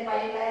เซ็นไป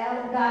แล้ว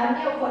ดาเ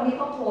นียลคนที่เ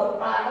ขาโผล่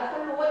ปลาแล้วเขา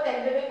รู้ว่าเต็ม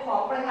ไปด้วยขอ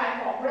งประทาน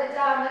ของพระเ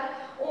จ้านั้น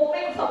ไ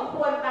ม่สมค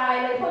วรตาย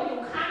เลยเพราะอยู่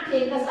ข้างเคี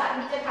ยงกษัตริย์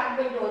ที่จะทำป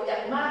ระโยชน์อย่า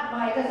งมากม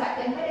ายกษัตริย์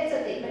ยังไม่ได้ส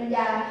ติปัญญ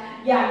า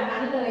อย่าง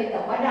นั้นเลยแต่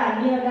ว่าดา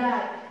เนียลได้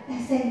แต่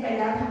เซ็นไป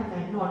แล้วทำไง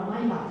นอนไม่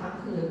หลับทั้ง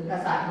คืนก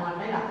ษัตริย์นอนไ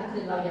ม่หลับทั้งคื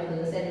นเราอย่าเผล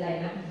อเซ็นอะไร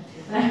นะ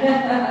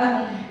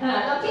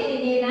ต้องคิด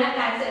ดีๆนะ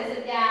การเซ็นสั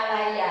ญญาอะไร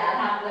อย่า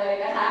ทำเลย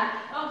นะคะ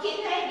ต้องคิด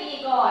ให้ดี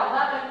ก่อนว่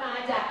ามันมา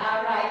จากอะ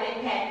ไรเป็น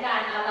แผนกา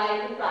รอะไร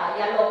หรือเปล่าอ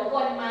ย่าหลงก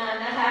ลมา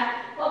นะคะ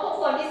เพราะผู้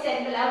คนที่เซ็น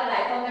ไปแล้วหล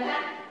ายคนนะคะ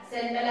เซ็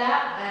นไปแล้ว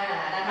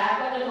นะคะ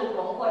ก็จะถูกห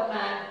ลงกลม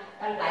า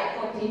กันหลายค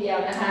นทีเดียว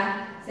นะคะ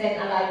เซ็น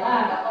อะไรบ้า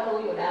งเราก็รู้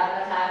อยู่แล้ว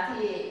นะคะ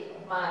ที่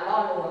มาล่อ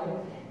ลวง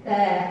แ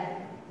ต่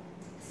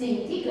สิ่ง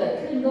ที่เกิด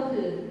ขึ้นก็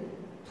คือ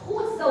ทู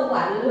ตสว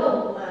รรค์ลง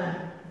มา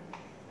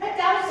พระเ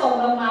จ้าส่ง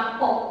ลงมา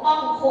ปกป้อง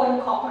คน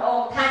ของพระอ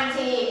งค์ทัน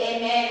ทีเอ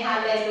เมนฮา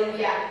เลลู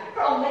ยาพ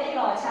ระองค์ไม่ได้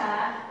รอช้า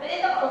ไม่ได้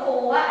ต้องโอ้โห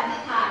ว่าอธิ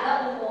ษฐานแล้ว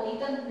โอ้โหอีก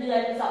ตั้งเดือ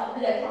น2 เ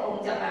ดือนพระอง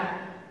ค์จะมา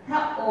พร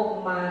ะอง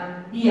ค์มา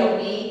เดี๋ยว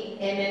นี้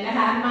เอเมนนะ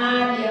คะมา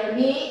เดี๋ยว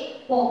นี้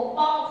ปก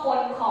ป้องค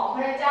นของพ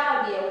ระเจ้า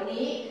เดี๋ยว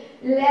นี้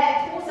และ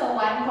ทูตสว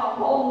รรค์ของพ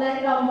ระองค์นั้น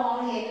เรามอง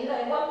เห็นเล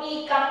ยว่ามี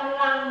กำ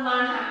ลังม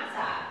หาศ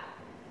าล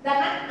ดัง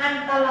นั้นอัน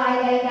ตราย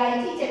ใด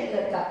ๆที่จะเกิ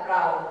ดกับเร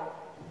า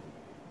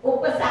อุ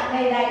ปสรรคใ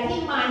ดๆที่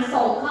มาร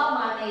ส่งเข้า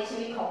มาในชี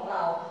วิตของเร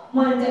า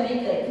มันจะไม่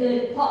เกิดขึ้น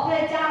เพราะพร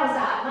ะเจ้า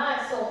สามารถ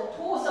ส่ง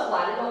ทูตสว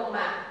รรค์ลงม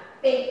า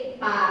ปิด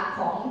ปากข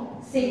อง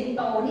สิงโ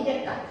ตที่จะ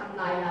กัดทำ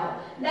ลายเรา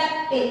และ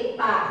ปิด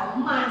ปากของ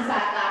มารซา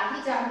ตาน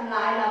ที่จะทำล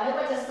ายเราไม่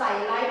ว่าจะใส่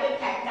ร้ายด้วย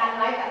แผนการ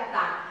ร้าย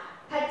ต่าง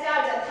ๆพระเจ้า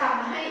จะท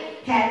ำให้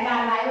แผนกา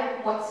รร้าย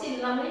หมดสิ้น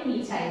แล้วไม่มี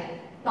ชัย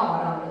ต่อ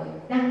เราเลย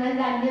ดังนั้น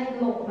ดาเนียล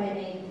ลงไปใ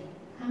น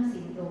ข้างสิ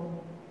งโต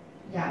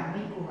อย่างไ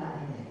ม่กลัวอะไร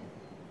เลย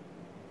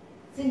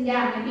ซึ่งยา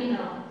กไหมพี่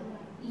น้อง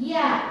ย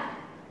าก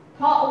เ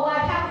พราะว่า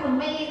ถ้าคุณ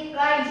ไม่ใก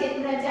ล้ชิด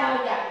พระเจ้า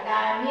อย่างด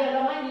าเนียลแล้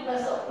วไม่มีประ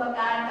สบก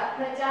ารณ์กับ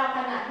พระเจ้าข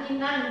ณะที่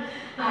นั่ง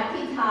อ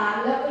ธิษฐาน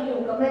แล้วก็อยู่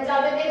กับพระเจ้า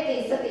ได้ติ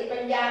ดสติปั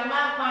ญญาม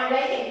ากมายได้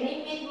เห็นนิ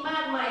มิตมา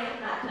กมายข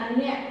นาดนั้น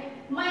เนี่ย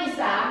ไม่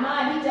สามาร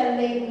ถที่จะเ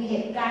ล็งเห็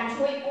นการ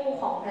ช่วยกู้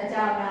ของพระเจ้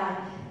าได้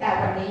แต่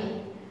วันนี้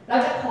เรา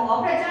จะขอ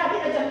พระเจ้า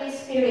ที่เราจะมีส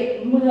ปิริต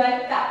เหมือน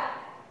กับ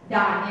ด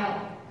าเนียล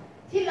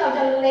ที่เราจ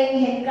ะเล็ง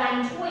เห็นการ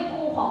ช่วย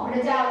กู้ของพร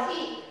ะเจ้า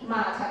ที่ม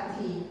าทัน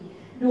ที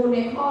ดูใน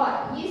ข้อ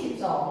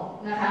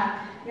22นะคะ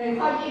ใน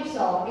ข้อ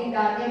22ในด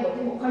าเนียลบท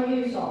ที่6ข้อ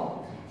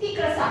22ที่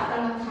กษัตริย์ก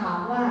ำลังถาม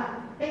ว่า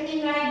เป็นยั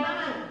งไงบ้า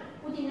ง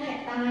ผู้ที่แน่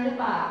ตายหรือ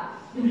เปล่า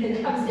อยู่ใน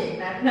คำเสียง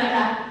นั้นนะค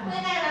ะเมื่อ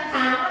แน่ถ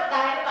ามว่าต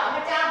ายหรือเปล่าพ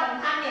ระเจ้าของ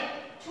ท่านเนี่ย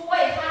ช่วย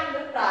ท่านห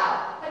รือเปล่า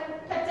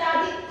พระเจ้า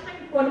ที่ท่าน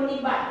ปฏิ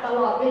บัติตล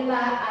อดเวล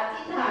าอ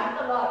ธิษฐาน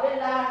ตลอดเว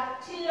ลา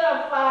เชื่อ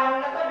ฟัง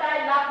แล้วก็ได้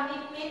รับนิ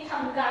มิตท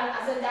ำการ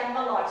อัศจรรย์ต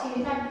ลอดชีวิ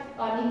ตท่าน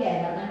ตอนนี้แก่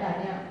แล้วนะดา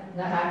เนียล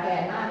นะคะแก่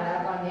มากแล้ว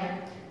ตอนนี้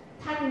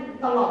ท่าน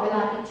ตลอดเวล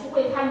าที่ช่ว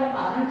ยท่านหรือเป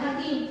ล่าทั้ง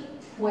ที่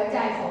หัวใจ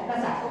ของก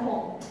ษัตริย์ก็มอ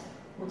ง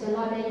กูจะร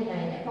อดได้ยังไง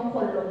เนี่ยเพราะค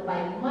นลงไป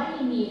ไม่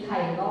มีใคร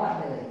รอด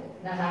เลย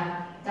นะคะ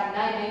จำไ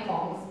ด้ไหมขอ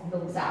งห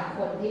นุ่ม3 ค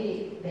นที่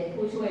เป็น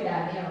ผู้ช่วยดา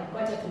เนียลก็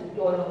จะถูกโย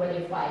นลงไปใน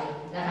ไฟ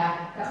นะคะ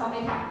ถ้าเขาไม่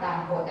ทำตาม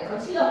กฎแต่เขา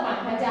เชื่อฟัง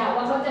พระเจ้า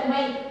ว่าเขาจะไม่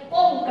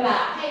ก้มกรา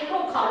บให้รู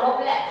ปเคารพ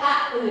และพระ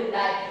อื่นใด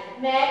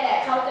แม้แต่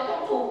เขาจะต้อ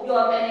งถูกโย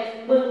นไปใน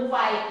บึงไฟ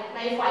ใน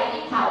ไฟ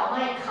ที่เผาไห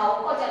ม้เขา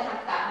ก็จะท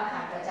ำตามพระ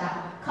ขันพระเจ้า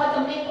เขาจะ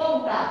ไม่ก้ม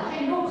กราบให้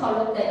รูปเคาร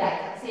พใด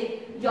ๆทั้งสิ้น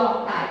ยอม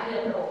ตายเพื่อ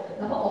พระองค์แ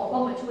ล้วพระองค์ก็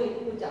มาช่วย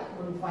กู้จาก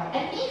บึงไฟอั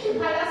นนี้คือ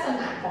พระลักษ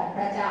ณะของพ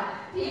ระเจ้า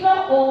ที่พระ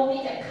องค์มี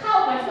จะเข้า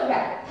มาช่วยแบ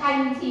บทัน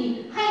ที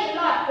ให้ร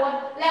อดพ้น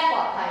และปล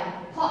อดภัย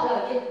เพราะเรา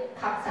ยึด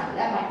คำสั่งแ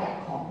ละบัญญัติ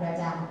ของพระ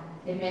เจ้า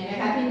เห็นไหม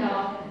คะพี่น้อ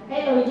งให้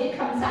เรายึด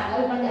คำสั่งและ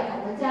บัญญัติขอ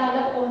งพระเจ้าแ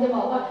ล้วพระองค์จะบ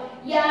อกว่า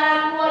อย่า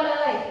กลัวเล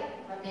ย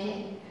วันนี้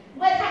เ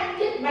มื่อท่าน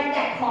ยึดบัญ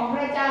ญัติของพ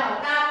ระเจ้า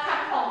ตามค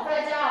ำของพร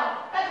ะเจ้า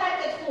ถ้าท่าน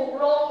จะถูก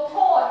ลงโท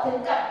ษถึง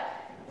กับ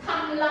ท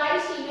ำร้าย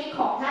ชีวิต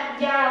ของท่าน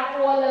อย่าก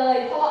ลัวเลย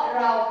เพราะเ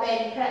ราเป็น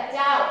พระเ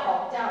จ้าของ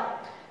เจ้า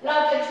เรา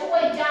จะช่ว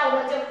ยเจ้าเร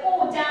าจะกู้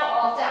เจ้าอ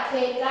อกจากเห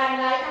ตุการณ์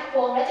ร้ายทั้งป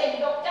วงและจะ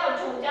ยกเจ้า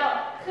ชูเจ้า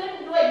ขึ้น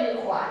ด้วยมือ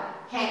ขวา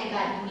แห่งก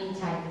ารมี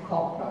ชัยขอ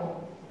งพระอง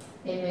ค์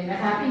เห็นไหมนะ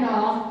คะพี่น้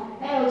อง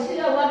ให้เราเ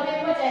ชื่อว่าไม่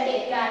ว่าจะเห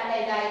ตุการณ์ใ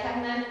ดๆทั้ง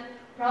นั้น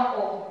พระอ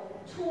งค์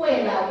ช่วย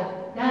เรา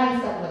ได้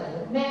เสมอ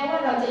แม้ว่า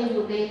เราจะอ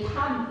ยู่ใน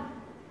ถ้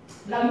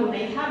ำเราอยู่ใน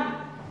ถ้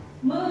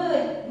ำมื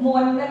ดม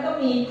นแล้วก็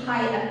มีภั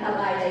ยอันต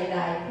รายใด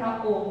ๆพระ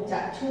องค์จะ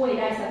ช่วย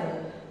ได้เสมอ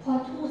เพราะ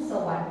ทูตส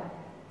วรรค์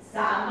ส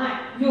ามารถ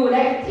อยู่ไ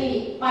ด้ทุกที่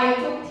ไป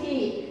ทุกที่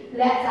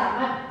และสาม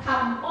ารถท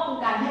ำป้อง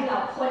กันให้เรา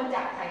พ้นจ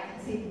ากภัยทั้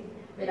งสิ้น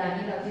เวลา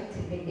นี้เราคิด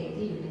ถึงเด็กๆ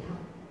ที่อยู่ในถ้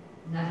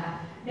ำนะคะ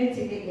นึก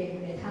ถึงเด็กๆอ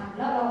ยู่ในถ้ำแ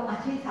ล้วเราอ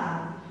ธิษฐาน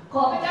ข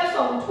อพระเจ้า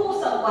ส่งทูต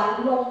สวรร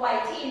ค์ลงไป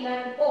ที่นั้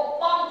นปก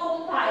ป้องคุ้ม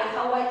ภัยเข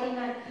าไว้ที่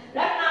นั้นแล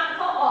ะนำเข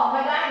าออกม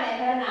าได้ใน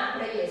พระนามพ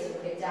ระเยซู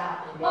คริสต์เจ้า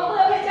เพราะเมื่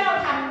อพระเจ้า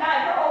ทำได้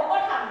พระองค์ก็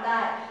ทำได้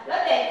และ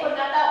เด็กคน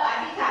นั้นเราอ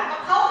ธิษฐานว่า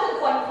เขาคือ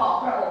คนของ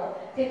พระองค์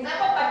ถึงแม้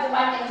ว่าปัจจุบั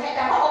นยังใช่แ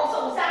ต่พระองค์ท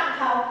รงสร้าง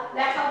เขาแล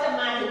ะเขาจะ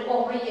มาถึงอ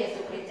งค์พระเยซู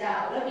คริสต์เจ้า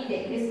และมีเด็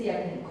กคริสเตียน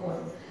1 คน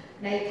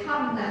ในถ้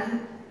ำนั้น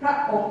พระ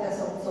องค์จะ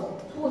ทรงส่ง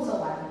ทูตส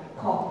วรรค์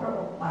ของพระอ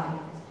งค์ไป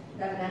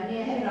ดังนั้นเนี่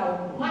ยให้เรา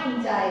มั่น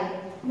ใจ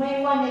ไม่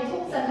ว่าในทุ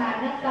กสถา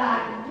นการ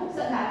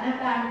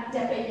ณ์จ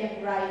ะเป็นอย่าง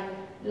ไร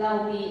เรา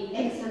มี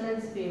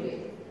excellent spirit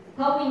พ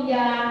ระวิญญ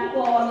าณ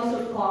ผู้บริสุ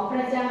ทธิ์ของพร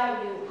ะเจ้า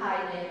อยู่ภาย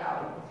ในเรา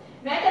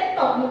แม้จะต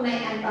กอยู่ใน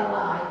อันตร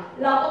าย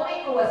เราก็ไม่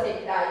กลัวสิ่ง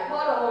ใดเพรา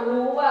ะเรา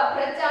รู้ว่าพ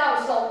ระเจ้า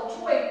ทรง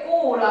ช่วย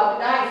กู้เรา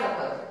ได้เสม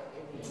อ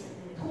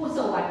ทูต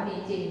สวรรค์มี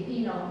จริงพี่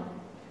น้อง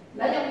แ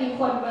ล้วยังมี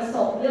คนประส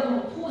บเรื่องข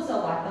องทูตส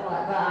วรรค์ตลอ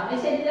ดเวลาไม่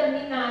ใช่เรื่อง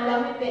นี้นานแล้ว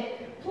ไม่เป็น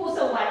ทูตส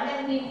วรรค์ยัง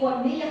มีคน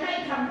ที่ให้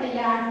คำพย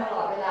านตล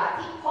อดเวลา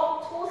ที่พบ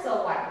ทูตส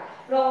วรรค์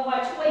ลงมา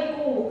ช่วย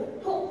กู้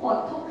ทุกคน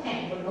ทุกแห่ง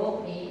บนโลก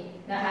นี้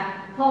นะคะ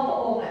เพราะพระ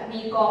องค์มี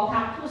กองทั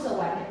พทูตส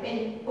วรรค์เป็น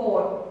โก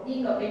ฏยิ่ง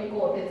กว่าเป็นโก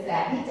ฏเป็นแส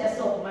นที่จะ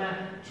ส่งมา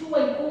ช่ว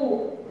ยกู้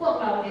พวก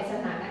เราในส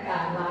ถานกา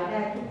รณ์ร้ายได้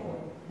ทุกคน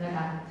นะค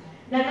ะ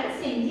ดังนั้น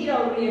สิ่งที่เรา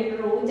เรียน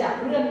รู้จาก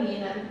เรื่องนี้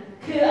นั้น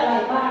คืออะไร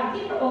บ้าง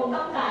ที่พระองค์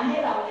ต้องการให้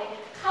เรา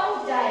เข้า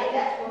ใจแล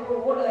ะ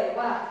รู้เลย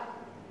ว่า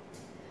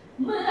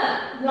เมื่อ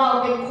เรา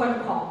เป็นคน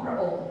ของพระ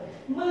องค์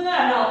เมื่อ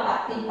เราป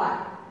ฏิบั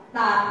ติต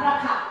ามพระ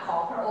คำขอ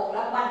งพระองค์แล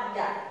ะบัญ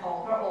ญัติของ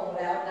พระองค์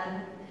แล้วนั้น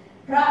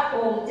พระอ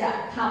งค์จะ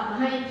ทำใ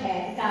ห้แผ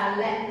นการ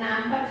และน้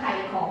ำพระทัย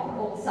ของพระ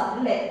องค์สำ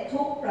เร็จ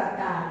ทุกประ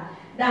การ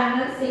ดัง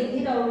นั้นสิ่ง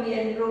ที่เราเรีย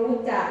นรู้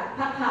จากพ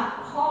ระค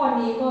ำข้อ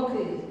นี้ก็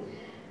คือ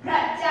พร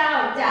ะเจ้า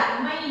จะ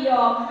ไม่ย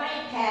อมให้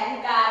แผน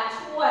การ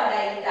ชั่วใ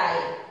ด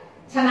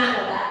ๆชนะเร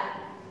าได้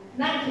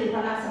นั่นคือพร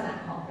ะลักษณะ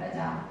ของพระเ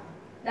จ้า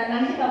ดังนั้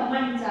นให้เรา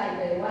มั่นใจ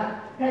เลยว่า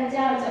พระเ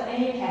จ้าจะไม่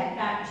ให้แผน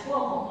การชั่ว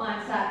ของมาร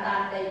ซาตา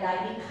นใด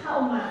ๆนี้เข้า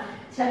มา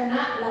ชน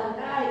ะเรา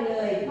ได้เล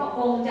ยพระอ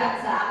งค์จะ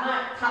สามาร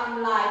ถท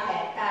ำลายแผ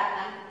นการ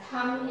นั้น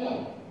ทั้งหมด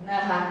น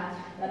ะคะ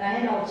ดังนั้นใ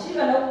ห้เราเชื่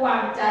อและวา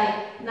งใจ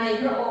ใน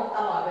พระองค์ต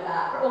ลอดเวลา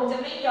พระองค์จะ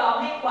ไม่ยอม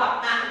ให้ความ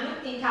อยุ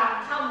ติธรรม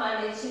เข้ามา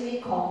ในชีวิต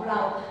ของเรา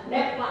แล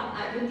ะความอ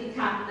ยุติธ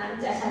รรมนั้น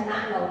จะชนะ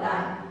เราได้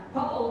เพร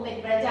าะองค์เป็น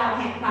พระเจ้าแ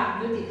ห่งความ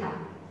ยุติธรรม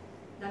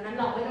ดังนั้น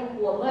เราไม่ต้องก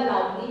ลัวเมื่อเรา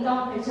นี้ต้อง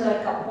เผชิญ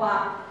กับควา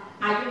ม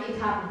อยุติ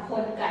ธรรมค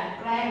นกัน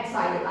แกล้งใ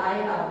ส่ร้าย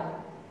เร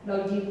า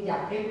ยืนหยั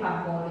ดด้วยความ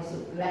บริสุ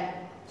ทธิ์และ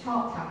ชอ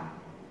บธรรม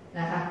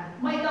นะคะ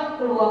ไม่ต้อง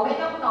กลัวไม่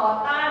ต้องต่อ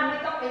ต้านไม่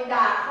ต้องไป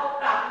ด่าเขา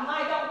กลับไม่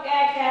ต้องแก้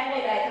แค้นใ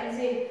ดๆทั้ง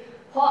สิ้น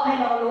เพราะให้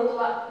เรารู้ตั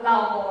วเรา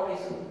บริ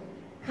สุทธิ์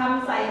ค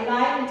ำใส่ร้า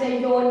ยมันจะ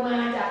โยนมา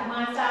จากมา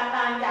รซาต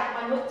านจากม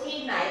นุษย์ที่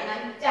ไหนนั้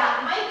นจะ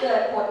ไม่เกิ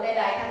ดผลใ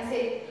ดๆทั้ง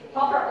สิ้นเพร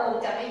าะพระอง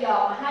ค์จะไม่ยอ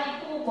มให้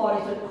ผู้บ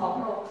ริสุทธิ์ของพ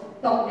ระองค์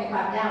ตกในคว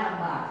ามยากล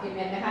ำบากเห็นไห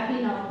มนะคะพี่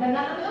น้องดัง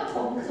นั้นเราไม่ต้องฉ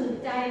งขืน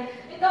ใจ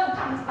ไม่ต้องท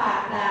ำปา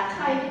กด่าใค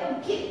รไม่ต้อง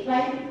คิดไว้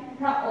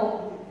พระอง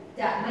ค์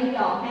จะไม่ย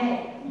อมให้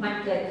มัน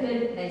เกิดขึ้น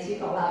ในชีวิต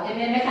ของเราเห็น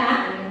ไหมคะ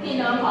พี่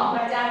น้องของพ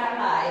ระเจ้าทั้ง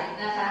หลาย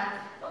นะคะ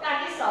ประการ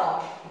ที่สอง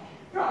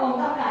พระองค์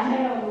ต้องการให้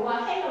เรารู้ว่า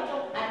ให้เราจ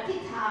งอธิ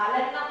ษฐานแล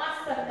ะนมัส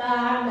กา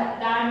รแบบ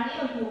ดาเนี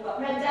ยลอยู่กับ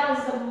พระเจ้า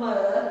เสม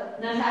อ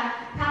นะคะ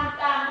ท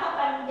ำตามพระ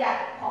บัญญั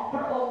ติของพ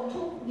ระองค์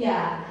ทุกอย่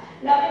าง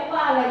แล้วไม่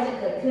ว่าอะไรจะ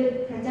เกิดขึ้น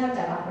พระเจ้าจ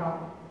ะรับรอง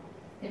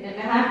เห็นไห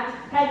มคะ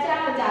พระเจ้า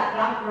จะ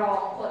รับรอ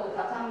งคนเร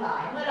าทั้งหลา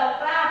ยเมื่อเรา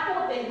กล้าพู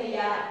ดเป็นพย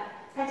าน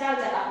พระเจ้า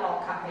จะรับรอง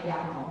คำพยา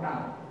นของเรา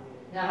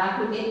นะคะ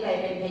คุณนิดไป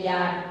เป็นพย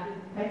าน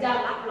พระเจ้า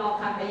รับรอง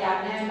คำพยาน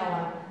แน่นอ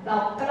นเรา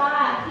กล้า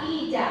ที่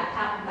จะท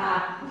ำตา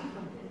ม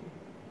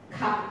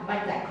คำบัญ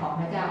ญัติของ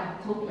พระเจ้า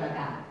ทุกประก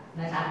าร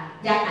นะคะ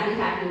ยังอธิษ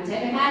ฐานอยู่ใช่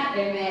ไหมคะเอ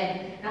เมน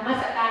นมั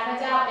สการพระ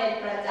เจ้าเป็น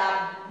ประจ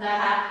ำนะ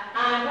คะ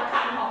อ่านพระค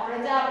ำของพระ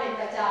เจ้าเป็น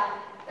ประจ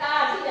ำกล้า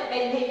ที่จะเป็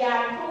นพยาน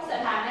ทุกส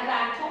ถานกา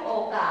รณ์ทุกโอ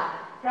กาส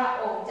พระ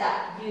องค์จะ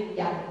ยืน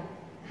ยัน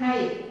ให้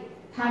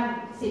ท่าน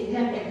สิ่งที่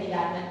ท่านเป็นพย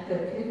านนั้นเกิ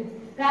ดขึ้น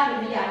กล้าเป็น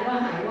พยานว่า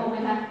หายโรคไหม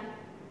คะ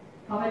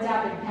เพราะพระเจ้า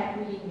เป็นแพทย์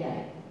ผู้ยิ่งใหญ่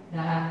น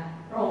ะคะ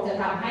พระองค์จะ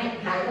ทำให้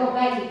หายโรคไ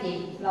ด้จริง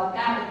ๆเราก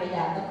ล้าเป็นพย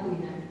านต้องคุย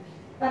นะ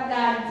ประก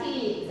ารที่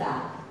สา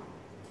ม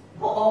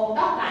พระองค์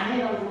ต้องการให้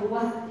เรารู้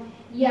ว่า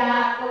อย่า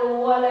กลั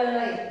วเล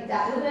ยจา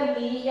กเรื่อง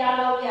นี้อย่า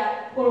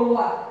กลัว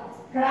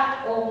พระ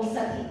องค์ส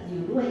ถิตอ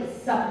ยู่ด้วย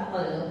เสม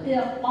อเพื่อ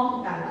ป้อง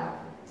กันเรา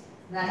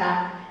นะคะ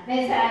ใน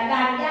สถานก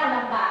ารณ์ยากล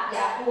ำบากอ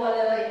ย่ากลัว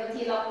เลยบาง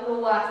ทีเรากลั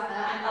ว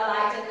อันตรา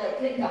ยจะเกิด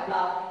ขึ้นกับเร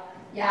า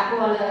อย่ากลั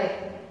วเลย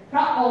พร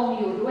ะองค์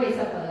อยู่ด้วยเ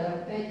สมอ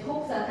ในทุก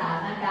สถา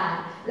นการ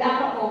ณ์และ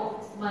พระองค์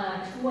มา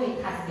ช่วย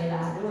ทันเวล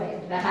าด้วย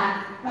นะคะ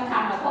พระค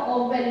ำของพระอง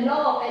ค์เป็นโล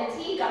กเป็น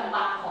ที่กำ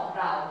บังของ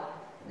เรา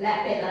และ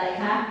เป็นอะไร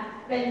คะ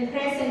เป็น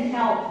present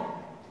help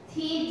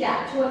ที่จะ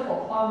ช่วยป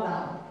กป้องเรา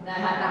นะ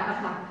คะตามพระ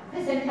คำ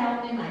present help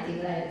ไม่หมายถึง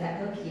อะไรอาจารย์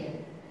ก็เขียน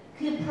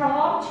คือพร้อ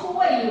มช่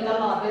วยอยู่ต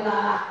ลอดเวลา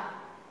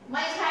ไ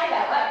ม่ใช่แบ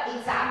บว่าอีก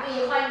3 ปี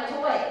ค่อยมา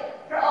ช่วย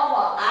พระองค์บ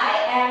อก I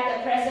am the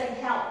present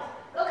help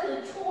ก็คือ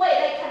ช่วย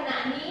ในขณะ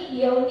นี้เ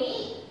ดี๋ยวนี้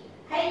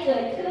ให้เกิ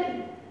ดขึ้น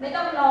ไม่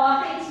ต้องรอ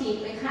ให้ฉีก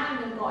ไปข้างห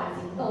นึ่งก่อน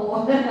สิงโต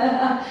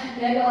เ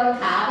ดี๋ยวโดน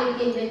ขาไป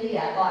กินไปเหยื่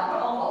อก่อนพร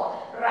ะองค์บอก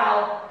เรา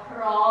พ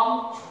ร้อม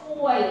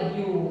ช่วยอ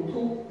ยู่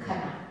ทุกข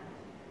ณะ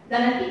ดัง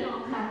นั้นพี่น้อง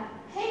ค่ะ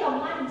ให้เรา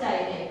มั่นใจ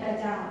ในพระ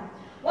เจ้า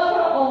ว่าพ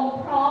ระองค์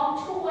พร้อม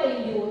ช่วย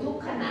อยู่ทุก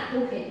ขณะทุ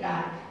กเหตุกา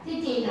รณ์ที่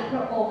จริงพร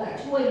ะองค์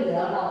ช่วยเหลือ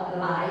เรา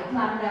หลายค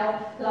รั้งแล้ว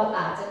เราอ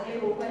าจจะไม่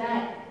รู้ก็ได้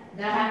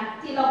นะคะ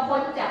ที่เราพ้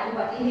นจากอุ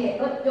บัติเหตุ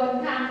รถยน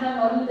ต์ข้างถน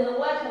นหรือ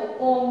ว่าถูก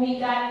โกงมี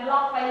การล็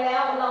อกไปแล้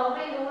วเราไ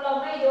ม่รู้เรา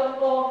ไม่โดน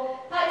โกง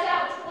พระเจ้า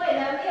ช่วยแ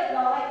ล้วเรียบ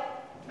ร้อย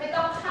ไม่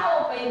ต้องเข้า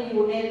ไปอ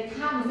ยู่ใน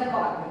ถ้ำซะ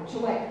ก่อนถึง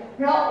ช่วย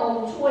พระอง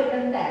ค์ช่วย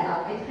ตั้งแต่เรา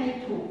ไม่ให้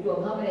ถูกโยน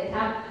เข้าไปใน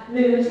ถ้ำห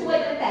รือช่วย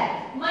ตั้งแต่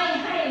ไม่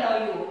ให้เรา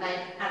อยู่ใน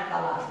อันต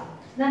ราย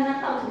นั้น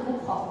เราถึงต้อง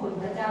ขอบคุณ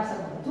พระเจ้าเส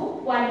มอทุก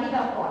วันที่เร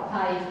าปลอด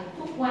ภัย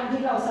ทุกวัน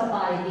ที่เราสบ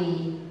ายดี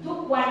ทุก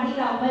วันที่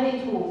เราไม่ได้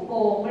ถูกโก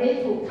งไม่ได้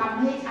ถูกทำ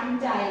ให้ช้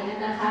ำใจ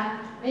นะคะ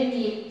ไม่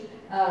มี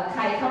ใค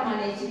รเข้ามา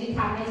ในชีวิตท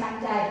ำให้ช้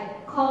ำใจ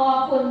ขอบ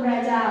คุณพระ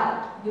เจ้า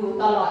อยู่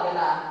ตลอดเว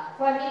ลา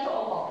วันนี้พระอ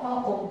งค์บอกพ่อ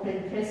องค์เป็น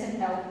present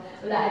help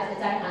เวลาอา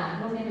จารย์อ่าน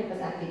พวกนี้เป็นภา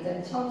ษาอังกฤษจะ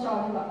ชอบ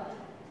ที่บอก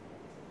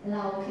เร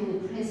าคือ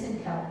present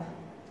help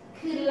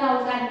คือเรา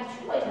การ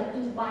ช่วยปัจ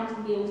จุบัน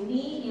เดี๋ยว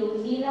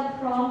นี้แล้ว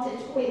พร้อมจะ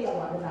ช่วยตล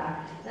อดเวลา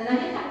ดังนั้น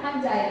ให้ท่านมั่น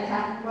ใจนะค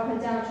ะว่าพระ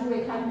เจ้าช่วย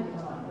ท่านอยู่ต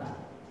ลอดเวลา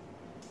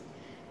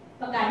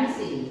ประการ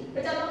ที่ 4พร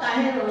ะเจ้าต้องการ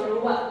ให้เรารู้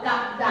ว่ากั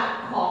บดัก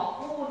ของ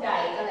ผู้ใด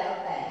ก็แล้ว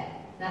แต่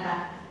นะคะ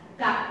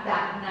กับดั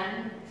กนั้น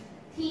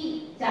ที่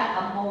จะเอ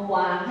ามาว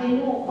างให้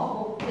ลูกของ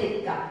องค์ติด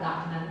กับดัก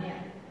นั้นเนี่ย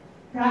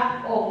พระ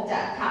องค์จะ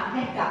ทำใ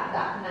ห้กับ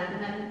ดัก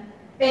นั้น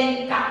เป็น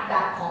กับ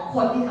ดักของค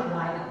นที่ทำล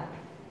ายเรา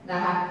นะ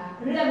คะ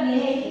เรื่องนี้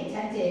ให้เห็น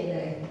ชัดเจนเล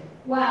ย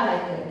ว่าอะไร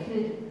เกิดขึ้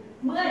น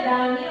เมื่อดา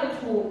เนียล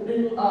ถูกดึ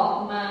งออก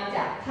มาจ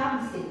ากถ้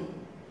ำสิง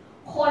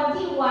คน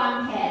ที่วาง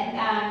แผน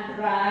การ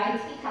ร้าย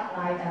ที่ทำล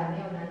ายดาเนี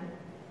ยลนั้น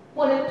พ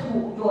วกนั้นถู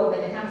กโยนไป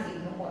ในถ้ำสิง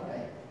ทั้งหมดเล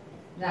ย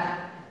นะ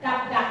กับ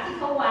ดักที่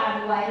เขาวาง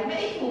ไว้ไม่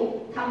ได้ถูก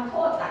ทำโท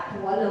ษตัด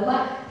หัวหรือว่า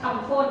ท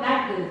ำโทษด้าน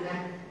อื่นนะ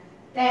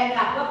แต่ก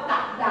ลับว่ากั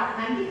บดัก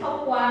นั้นที่เขา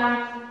วาง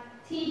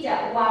ที่จะ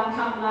วางท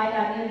ำลายด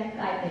าเนียลนั้น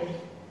กลายเป็น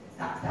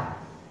กับดัก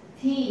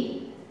ที่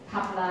ท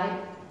ำร้าย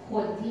ค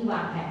นที่วา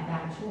งแผนกา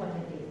รชั่ว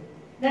นั่นเอง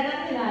ดังนั้น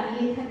เวลา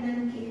นี้ท่านนั่ง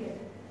คิดเลย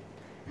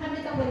ท่านไม่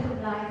ต้องไปท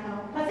ำร้ายเขา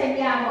พระสัญ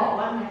ญาบอก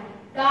ว่าไง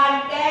การ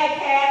แก้แ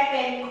ค้นเ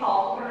ป็นขอ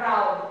งเรา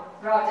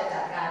จะ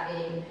จัดการเอ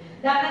ง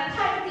ดังนั้น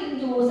ท่านจึง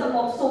อยู่สง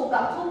บสุข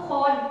กับทุกค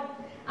น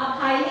อ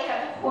ภัยให้กับ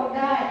ทุกคน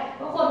ได้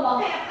บางคนบอก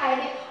ให้อภัย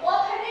เนี่ยโอ้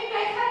ท่านได้ไง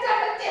ท่านจะ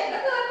มันเจ็บแล้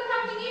วเกินท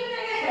ำอย่างนี้ไม่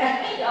ได้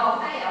ไม่ยอม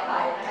ให้อภั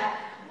ยนะคะ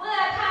เมื่อ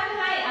ท่าน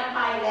ให้อ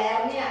ภัยแล้ว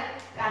เนี่ย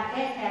การแ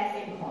ก้แค้นเ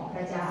ป็นของพ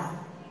ระเจ้า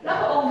แล้ว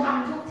พระองค์ท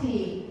ำทุกที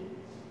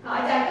อ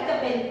าจารย์ก็จะ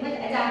เป็น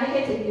อาจารย์ไม่ใ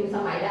ช่ถึงอยู่ส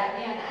มัยนั้นเ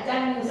นี่ยนะอาจาร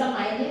ย์อยู่ส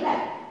มัยนี้แหละ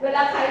เวล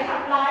าใครท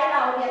ำร้ายเร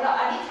าเนี่ยเรา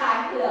อธิษฐาน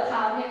เผื่อเข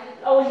าเนี่ย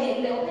เราเห็น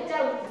เลยว่าพระเจ้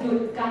าหยุด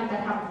การกร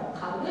ะทำของ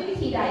เขาด้วยวิ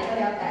ธีใดก็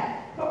แล้วแต่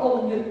พระอง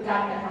ค์หยุดกา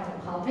รกระทำของ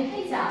เขาไม่ให้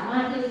สามา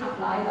รถที่จะท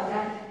ำร้ายเราไ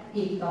ด้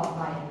อีกต่อไ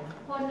ป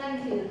เพราะนั่น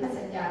คือพระ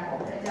สัญญาของ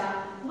พระเจ้า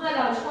เมื่อเ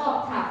ราชอบ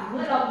ทำเ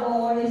มื่อเราบ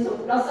ริสุท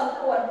ธิ์เราส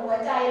ำรวจหัว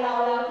ใจเรา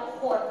แล้วทุก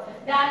คน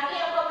ดาเนี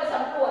ยลก็ไปส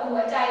ำรวจหั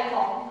วใจข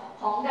อ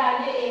งดาเ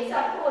นียลเองส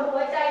ำรวจหั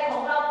วใจขอ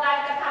งเราการ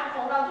กระทำข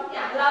องเราทุกอ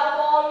ย่างเรา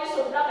บริ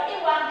สุทธิ์เราไม่ได้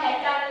วางแผน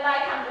การร้าย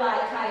ทำลาย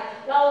ใคร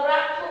เรารั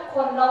กทุกค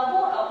นเราพู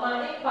ดออกมา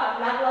ด้วยความ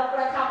รักเราก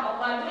ระทำออก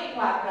มาด้วยค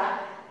วามรัก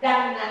ดั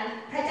งนั้น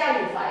พระเจ้าอ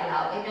ยู่ฝ่ายเรา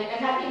เองน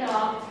ะคะพี่น้อ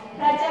ง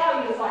พระเจ้า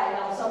อยู่ฝ่ายเร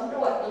าสำร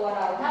วจตัวเ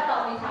ราถ้าเรา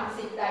มีทำ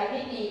สิ่งใดไ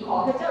ม่ดีขอ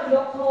พระเจ้าย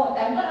กโทษแ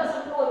ต่เมื่อเราส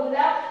ำรวจอยู่แ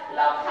ล้วเ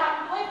ราท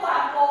ำด้วยควา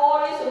มบ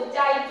ริสุทธิ์ใจ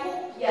ทุก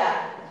อย่าง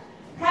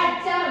พระ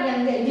เจ้ายัง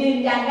จะยืน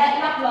ยันและ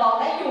รับรอง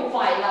และอยู่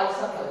ฝ่ายเราเ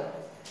สมอ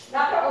แล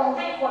ะพระองค์ใ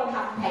ห้คนท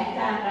ำแผนก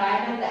ารร้าย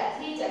นั่นแหละ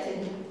ที่จะถึง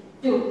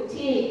จุด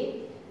ที่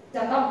จ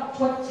ะต้องช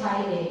ดใช้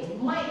เอง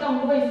ไม่ต้อง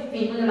ด้วย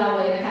ฝีมือเราเ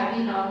ลยนะคะ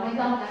พี่น้องไม่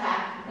ต้องนะคะ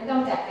ไม่ต้อ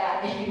งจัดการ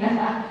เองนะ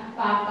คะค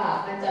วามบาป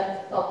มันจะ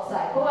ตกใส่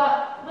เพราะว่า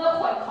เมื่อ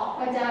คนของ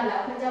พระเจ้าแล้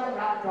วพระเจ้า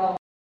รับรอง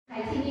ใคร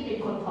ที่นี่เป็น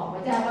คนของพร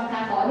ะเจ้าบ้างคะ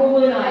ขอดู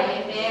มือหน่อยเอ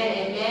เมนเอ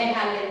เมนฮ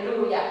าเลลู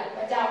ยาพ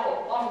ระเจ้าปก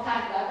ป้องท่า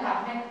นแล้วท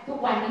ำให้ทุก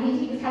วันนี้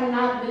ที่ท่านร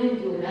าบรื่น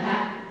อยู่นะคะ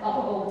เพราะพ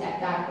ระองค์จัด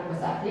การอุป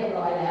สรรคเรียบ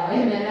ร้อยแล้วเอ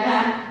เมนนะค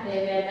ะเอ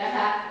เมนนะค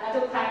ะและ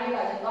ทุกครั้งที่เร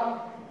าจะต้อง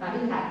มา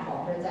ที่ฐานของ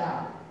พระเจ้า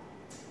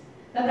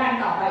และการ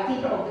ต่อไปที่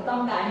พระองค์จะต้อ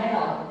งการให้เร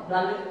าระ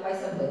ลึกไว้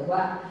เสมอว่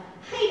า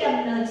ให้ด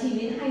ำเนินชี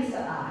วิตให้ส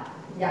ะอาด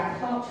อย่าง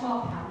ชอบ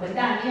ทำเหมือน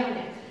ดาเนียลเ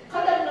นี่ยเข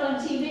าดำเนิน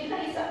ชีวิตใ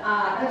ห้สะอ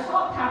าดและชอ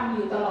บทำอ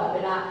ยู่ตลอดเว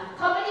ลาเ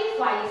ขาไม่ได้ใ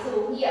ฝ่สู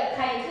งเหยียบใค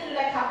รขึ้นแล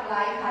ะทำร้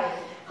ายใคร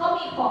เขา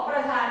มีของปร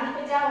ะทานที่พ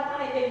ระเจ้าใ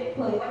ห้เป็นเผ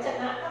ยวจ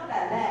นะตั้งแต่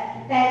แรก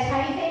แต่ใช้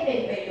ให้เป็น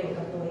ประโยชน์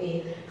กับตัวเอง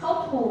เขา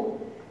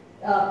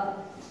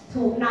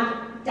ถูกน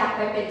ำจับไ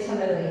ปเป็นเฉ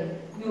ลย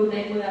อยู่ใน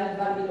เมือง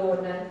บาบิโลน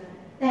นั้น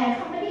แต่เข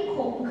าไม่ได้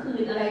ข่มขื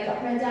นอะไรกับ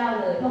พระเจ้า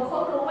เลยเพราะเขา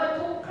รู้ว่า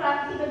ทุกครั้ง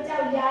ที่พระเจ้า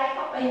ย้ายเข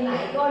าไปไหน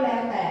ก็แล้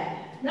วแต่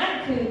นั่น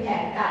คือแผ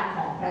นการข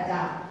องพระเจ้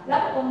าและ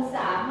พระองค์ส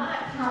ามารถ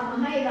ท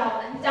ำให้เรา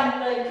นั้นจำ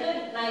เลยขึ้น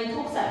ใน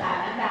ทุกสถา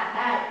นการณ์ไ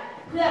ด้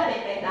เพื่อเป็น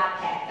ไปตามแ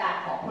ผนการ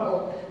ของพระอ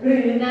งค์หรื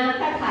อน้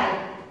ำพระทัย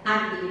อั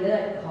นดีเลิ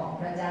ศของ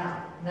พระเจ้า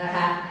นะค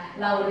ะ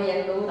เราเรียน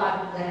รู้ตอน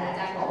อาจ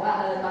ารย์บอกว่า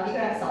ตอนนี้ก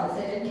ำลังสอน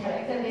seven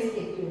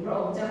characteristic อยู่พระ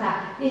องค์เจ้าค่ะ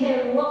ที่ให้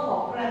รู้ว่าขอ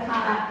งประท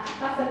าน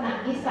ลักษณะ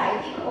นิสัย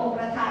ที่พระองค์ป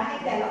ระทานให้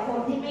แต่ละคน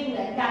ที่ไม่เห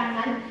มือนกัน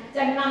นั้นจ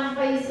ะนำไ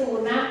ปสู่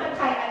น้ำพระ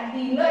ทัยอัน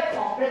ดีเลิศข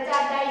องพระเจ้า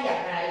ได้อย่า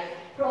งไร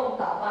พระองค์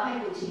ตอบว่าให้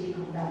ดูชีวิตข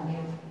องดาเนี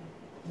ยล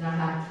นะ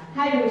คะใ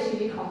ห้ดูชี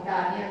วิตของดา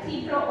เนียลที่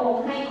พระอง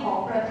ค์ให้ของ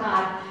ประทา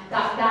น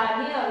กับดาเ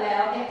นียลแล้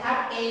วเนี่ยทั้ง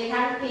A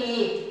ทั้ง T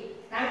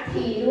ทั้ง T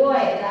ด้ว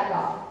ยแล้ว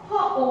ก็พร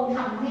ะองค์ท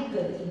ำให้เ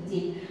กิดจ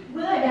ริงๆเ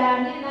มื่อดา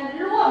เนียลนั้น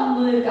ร่วม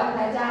มือกับพ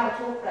ระเจ้า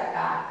ทุกประก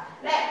าร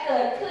และเกิ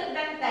ดขึ้น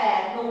ตั้งแต่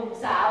หนุ่ม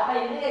สาวไป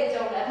เรื่อยจ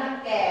นกระทั่ง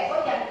แก่ก็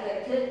ยังเกิด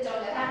ขึ้นจน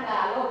กระทั่งลา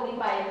โลกนี้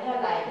ไปเมื่อ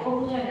ไหร่ก็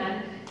เมื่อนั้น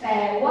แต่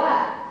ว่า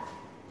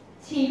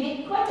ชีวิต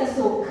ก็จะ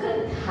สูงขึ้น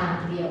ทาง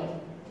เดียว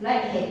และ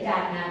เหตุกา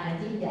รณ์งานอัน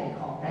ยิ่งใหญ่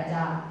ของพระเจ้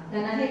าดั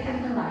งนั้นให้ท่าน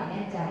ทั้งหลายแ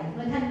น่ใจเ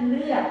มื่อท่านเ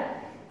ลือก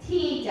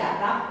ที่จะ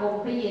รับอง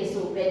ค์พระเยซู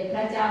เป็นพร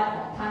ะเจ้าข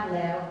องท่านแ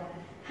ล้ว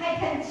ให้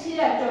ท่านเชื่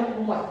อจน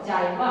หมดใจ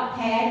ว่าแผ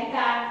นก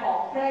ารของ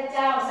พระเ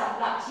จ้าสำ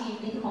หรับชี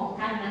วิตของ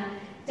ท่านนั้น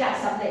จะ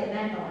สำเร็จแ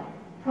น่นอน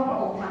เพราะพระ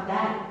องค์ทำไ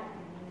ด้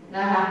น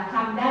ะคะท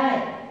ำได้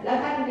แล้ว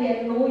ท่านเรียน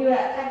รู้อยู่แ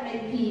ล้วท่านเป็น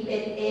P เป็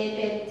น A เ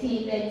ป็น T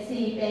เป็น C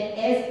เป็น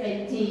S เป็น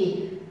G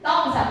ต้อ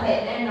งสำเร็จ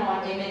แน่นอน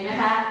เอเมนไหม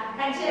คะ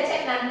ท่านเชื่อเช่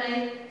นนั้นไหม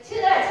เ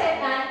ชื่อเช่น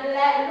นั้นแล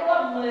ะร่ว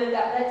มมือ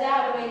กับพระเจ้า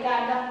โดยกา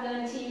รดำเนิ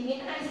นชีวิต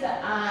ให้สะ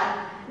อาด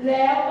แ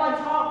ล้วก็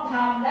ชอบธร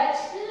รมและ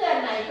เชื่อ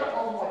ในพระอ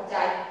งค์หมดใจ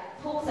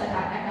ทุกสถ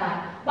านการ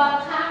ณ์บาง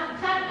ครั้ง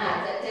ท่านอาจ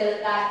จะเจอ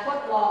การทด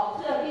ลองเ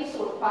พื่อพิ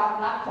สูจน์ความ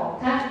รักของ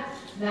ท่าน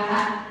นะค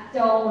ะจ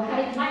งให้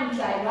มั่น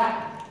ใจว่า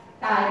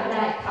ตายก็ไ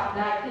ด้ทำไ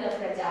ด้เพื่อ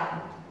พระเจ้า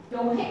จ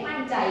งให้มั่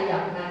นใจอย่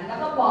างนั้นแล้ว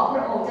ก็บอกพ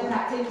ระองค์จะ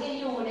ถึงจะ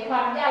อยู่ในคว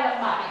ามยากล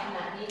ำบากในขณ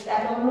ะนี้แต่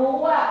จงรู้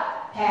ว่า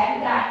แผน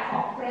การขอ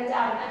งพระเจ้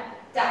านั้น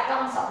จะต้อ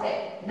งสำเร็จ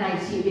ใน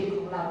ชีวิตข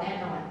องเราแน่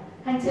นอน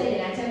ท่านเชื่ออย่า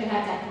งนั้นใช่ไหมคะ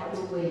อาจารย์ขอ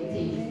ดูเว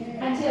ที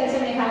ท่านเชื่อใช่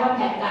ไหมคะว่าแ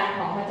ผนการข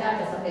องพระเจ้า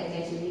จะสำเร็จใน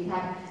ชีวิต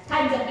ท่า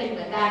นจะเป็นเห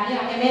มือนดาเนีย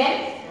ลเอเมน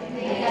ใ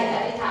นการอ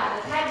ธิษฐาน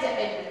ท่านจะเ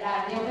ป็นเหมือนดา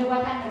เนียลไม่ว่า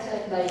ท่านเผชิ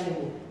ญอะไรอยู่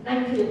นั่น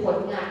คือผล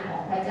งานขอ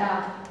งพระเจ้า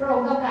พระอง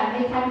ค์ต้องการใ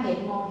ห้ท่านเห็น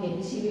มองเห็น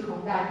ชีวิตของ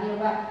ดาเนียล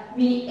ว่า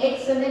มี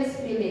excellent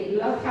spirit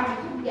แล้วท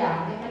ำทุกอย่าง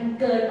ให้มัน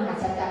เกินมหั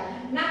ศจรรย์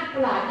นักป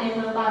ราชญ์ในเ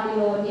มืองบาบิโ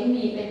ลนนี้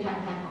มีเป็น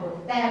พันๆคน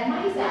แต่ไ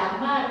ม่สา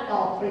มารถต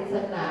อบปริศ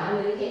นาห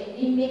รือเห็น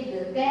นิมิตห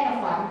รือแก้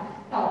ฝัน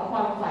ตอบคว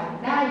ามฝัน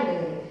ได้เล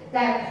ยแ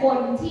ต่คน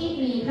ที่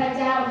มีพระ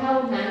เจ้าเท่า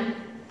นั้น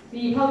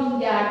มีพระวิญ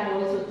ญาณบ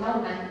ริสุทธิ์เท่า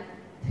นั้น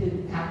ถึง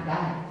ทำไ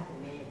ด้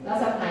แล้ว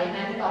สมัย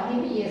นั้นตอนที่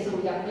พระเยซู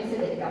ยังไม่เส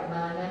ด็จกลับม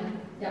านั้น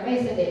ยังไม่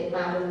เสด็จม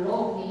าบนโล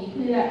กนี้เ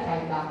พื่อไถ่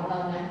บาปของเร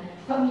านั้น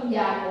พระวิญญ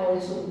าณบ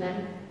ริสุทธิ์นั้น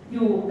อ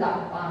ยู่กับ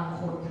บาง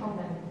คนเท่า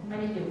นั้นไม่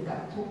ได้อยู่กับ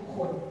ทุกค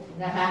น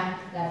นะคะ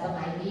แต่ส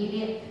มัยนี้เ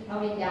นี่ยพระ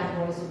วิญญาณบ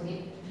ริสุทธิ์นี้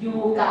อยู่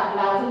กับเ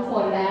ราทุกค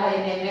นแล้ว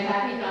เห็นไหมคะ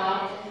พี่น้อง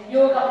อ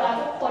ยู่กับเรา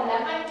ทุกคนแล้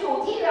วมันอยู่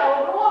ที่เรา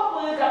ร่วม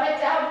มือกับพระ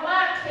เจ้าม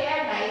ากแค่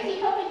ไหนที่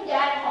พระวิญญ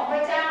าณของพร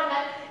ะเจ้า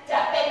นั้นจะ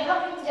เป็นพระ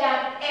วิญญาณ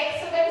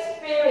excellent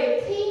spirit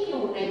ที่อ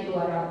ยู่ในตัว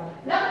เรา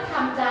แล้วท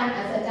ำการ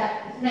อัศจรรย์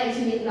ใน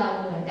ชีวิตเรา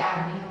เหมือนกัน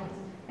นี่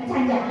อาจา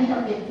รย์อยากให้เรา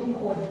เป็นทุก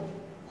คน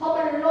เพราะบ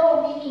นโลก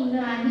นี้มีง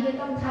านที่จะ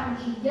ต้องทำ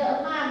อีกเยอะ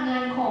มากงา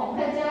นของพ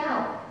ระเจ้า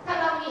ถ้า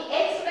เรามี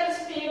excellent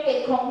spirit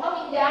ของพระ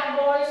วิญญาณ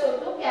บริสุท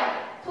ธิ์ทุกอย่าง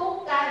ทุก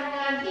การง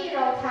านที่เร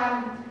าท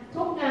ำ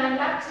ทุกงาน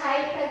รับใช้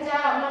พระเจ้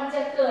ามันจ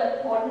ะเกิด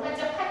ผลมัน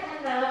จะพัฒ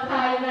นาภ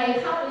ายใน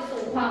เข้าไป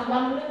สู่ความล้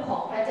ำลึกขอ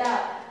งพระเจ้า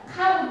เ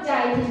ข้าใจ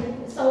ถึง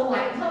สวร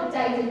รค์เข้าใจ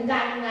ถึงก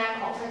ารงาน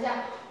ของพระเจ้า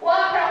ว่า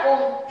พระอง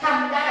ค์ท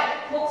ำได้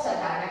ทุกส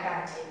ถานการ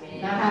ณ์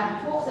นะคะ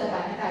ทุกสถ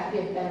านการณ์เป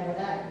ลี่ยนแปลงเรา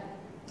ได้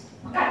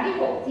ประการที่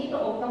6ที่พร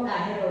ะองค์ต้องการ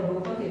ให้เรารู้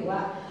ก็คือว่า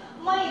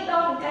ไม่ต้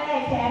องแก้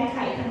แค้นใค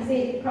รทั้ง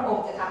สิ้นพระอง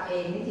ค์จะทำเอ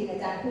งที่จริงอา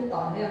จารย์พูดต่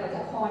อเนื่องมาจ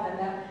ากข้อนั้น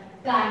แล้ว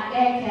การแ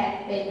ก้แค้น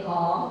เป็นข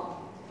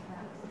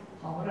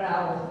องเรา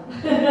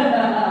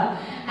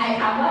ไอ้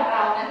คำว่าเร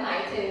านั้นหมา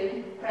ยถึง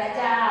พระเ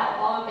จ้าเพ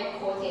ราะมันเป็น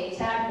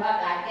quotation ว่า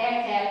การแก้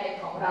แค้นเป็น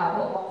ของเราพ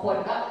วกบางคน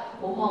ก็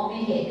ผมมองไม่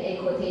เห็นไอ้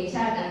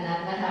quotation อันนั้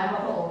นนะคะว่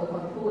าพระองค์เป็นค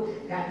นพูด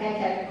การแก้แ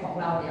ค้นเป็นของ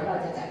เราเดี๋ยวเรา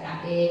จะจัดการ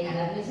เองอัน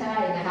นั้นไม่ใช่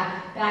นะคะ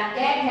การแ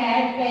ก้แค้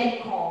นเป็น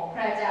ของพ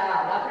ระเจ้า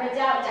แล้วพระเ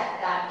จ้าจัด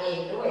การเอง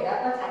ด้วยแล้ว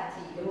ก็ทัน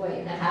ทีด้วย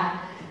นะคะ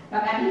ปร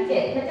ะการที่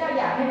7พระเจ้า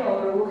อยากให้เรา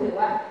รู้คือ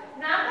ว่า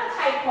น้ำพระ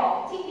ทัยของ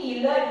ที่ดี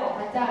เลิศของ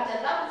พระเจ้าจะ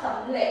ต้องส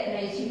ำเร็จใน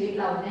ชีวิต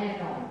เราแน่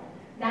นอน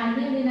ดาเ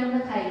นียลนี่นะพร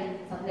ะทัย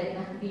สำเร็จน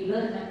ะดีเลิ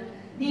ศนะ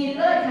ดีเ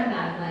ลิศขน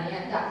าดไหน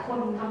จากค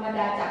นธรรมด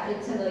าจากเป็น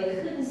เฉลย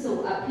ขึ้นสู่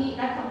อภิ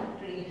รัฐมน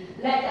ตรี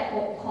และจะป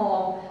กครอ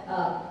ง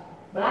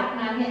รัฐ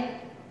นั้นเนี่ย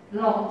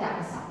รองจาก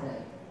กษัตริย์เลย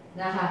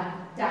นะคะ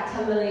จากเฉ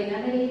ลยนะ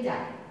ไม่ได้จา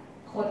ก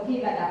คนที่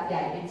ระดับให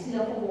ญ่เป็นเชื่อ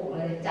พระวงศ์เ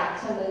ลยจาก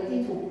เฉลยที่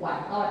ถูกหว่าน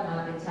ต้อนมา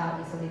เป็นชาว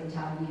อิสราเอลช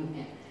าวยิวเ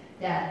นี่ย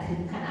จะถึง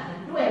ขนาดนั้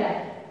นด้วยอะไร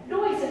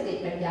ด้วยสติ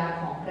ปัญญา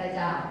ของพระเ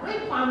จ้าด้วย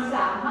ความส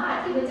ามารถ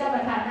ที่พระเจ้าป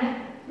ระทานให้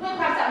ด้วย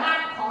ความสามารถ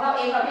ของเราเ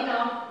องเราพี่น้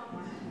อง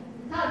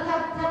ถ้า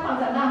ความ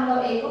สามารถของเรา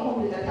เองก็คง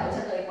อยู่แถวเฉ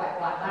ลยกวา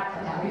ดบ้านแ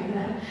ถวๆอยู่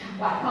นะ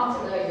กวาดห้องเฉ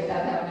ลยอยู่แ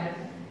ถวๆนั้น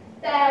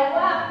แต่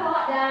ว่าเพราะ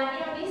ดาเนี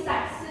ยลนี่สั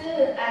ตย์ซื่อ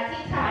อธิ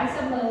ษฐานเส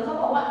มอเขา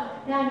บอกว่า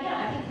ดาเนียล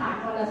อธิษฐาน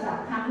วันละ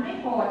3 ครั้งไม่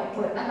พอเนี่ยเ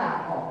ปิดหน้าต่าง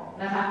ออก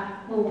นะคะ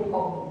ปูพร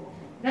ม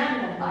นั่ง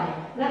ลงไป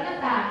แล้วหน้า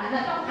ต่างนั้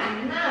นต้องหัน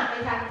หน้าไป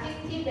ทางทิศ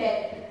ที่เป็น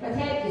ประเท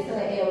ศอิสร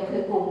าเอลคื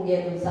อกรุงเย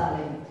รูซาเ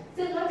ล็ม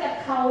ซึ่งเขาจะ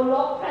เคาร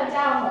พพระเ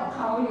จ้าของเ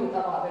ขาอยู่ต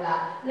ลอดเวลา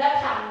และ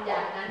ทำอย่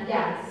างนั้นอ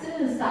ย่างซื่อ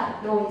สัตย์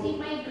โดยที่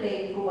ไม่เกร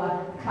งกลัว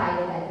ใคร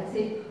ใดทั้ง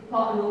สิ้นเพรา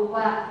ะรู้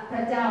ว่าพร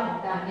ะเจ้าของ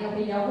ดาเนียลพ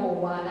ระยะโฮ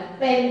วานั้น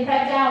เป็นพระ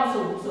เจ้า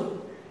สูงสุด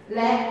แ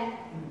ละ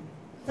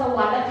สว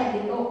รรค์และแผ่น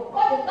ดินโลก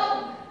ก็จะต้อง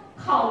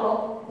เคารพ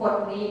กฎ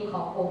นี้ข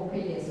ององค์พร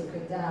ะเยซูค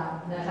ริสต์เจ้า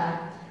นะคะ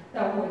แต่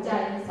หัวใจ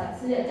สัตย์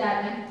ซื่ออาจาร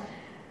ย์นั้น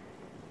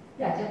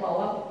อยากจะบอก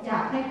ว่าอยา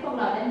กให้พวก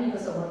เราได้มีปร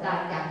ะสบการ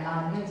ณ์อย่างดา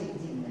เนียลจ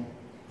ริงๆเลย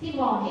ที่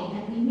มองเห็น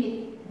ทั้งนิมิต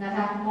นะค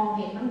ะมองเ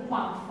ห็นทั้งคว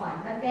ามฝัน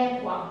และแก้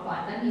ความฝัน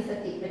และมีส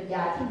ติปัญญ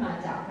าที่มา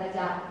จากพระเ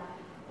จ้า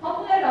เพราะเ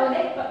มื่อเราไ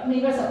ด้มี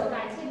ประสบก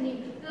ารณ์เช่นนี้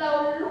เรา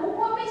รู้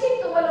ว่าไม่ใช่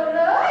ตัวเรา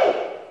เลย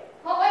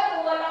เพราะว่า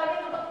ตัวเราเนี่ย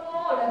มันต้องโ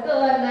ง่เหลือเ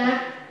กินนะ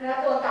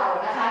ตัวเก่า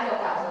นะคะตัว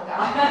เก่า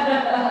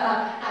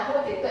พู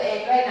ดถึงตัวเอง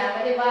ด้วยนะไ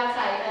ม่ได้ว่าใค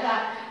รนะคะ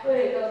พูด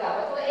ถึงตัวเก่า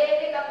ว่าตัวเอง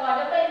นี่แต่ก่อน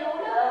จะไม่รู้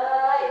เล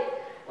ย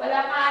เวล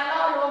ามาล่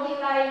อลวงที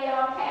ไรยอ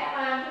มแพ้ม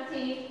าทุก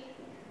ที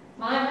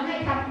มันให้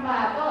ทำบา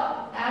ปก็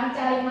ตามใจ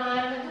มั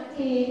นทุก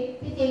ที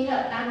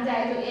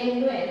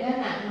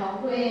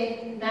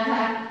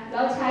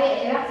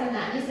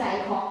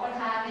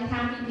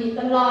ผิด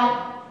ตลอด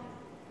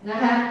นะ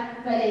คะ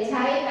ไม่ได้ใ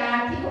ช้การ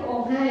ที่พระอ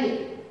งค์ให้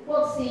พว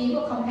กซีพ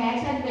วก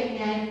compassion เป็น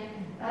ไง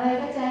อะไร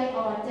ก็ใจ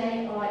อ่อน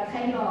ใคร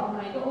หลอกห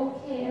น่อยก็โอ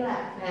เคละ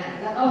นะ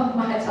แล้วก็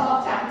มาชอบ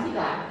ช้ำที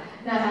หลัง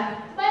นะคะ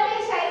ไม่ได้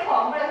ใช้ขอ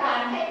งประทาน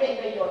ให้เป็น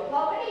ประโยชน์เพรา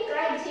ะไม่ได้ใก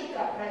ล้ชิด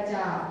กับพระเ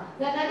จ้า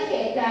ดังนั้นเห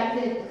ตุการณ์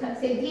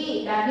สิ่งที่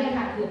ดาเนียลท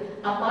ำคือ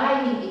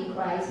abiding in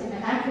Christ ใช่ไหม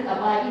คะคือ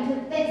abiding คือ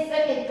ติดส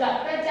นิทกับ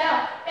พระเจ้า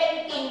เป็น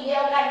กิ่งเดีย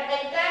วกันเป็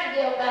นก้านเ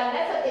ดียวกันแล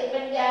ะสติ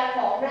ปัญญาข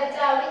องพระเ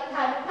จ้าฤทธ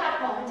านุภาพ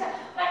ของพระเจ้า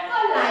มันก็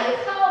ไหล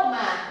เข้าม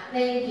าใน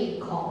กิ่ง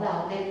ของเรา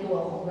ในตัว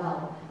ของเรา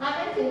อัน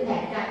นั้นคือแผ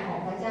นการของ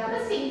พระเจ้าและ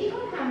สิ่งที่เข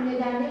าทำใน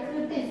ดาเนียลคื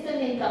อติดส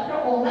นิทกับพร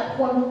ะองค์และค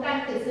นของการ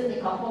ติดสนิท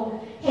ของพระองค์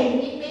เห็น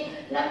นิมิต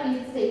และมี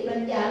สติปั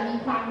ญญามี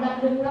ความรับ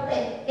รู้และเป็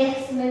น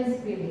excellent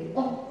spirit โ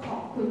อ้ขอ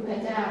บคุณพระ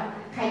เจ้า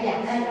ใครอยาก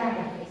ได้บ้างเ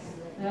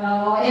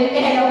อ็ม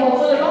เราโห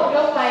มือย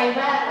กไป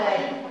มากเลย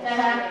นะ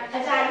คะอา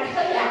จารย์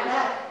ก็อยากได้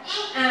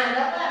ยิ่งอ่านแ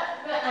ล้วก็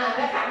เมื่ออ่านพ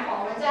ระคำของ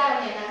พระเจ้า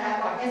เนี่ยนะคะ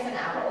ก่อนเทศน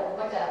าพระองค์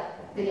ก็จะ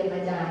เตรียมอ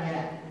าจารย์เนี่ยแห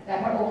ละแต่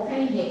พระองค์ให้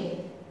เห็น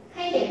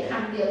ค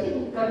ำเดียวที่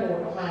กระโดด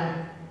ออกมา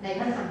ใน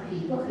พระคัมภี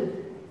ร์ก็คือ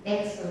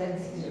excellent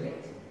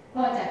spirit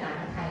ก็จะอ่าน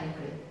ภาษาไทยอังก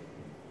ฤษ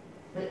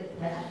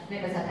ใน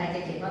ภาษาไทยจะ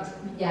เขียนว่า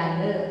วิญญาณ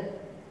เลิศ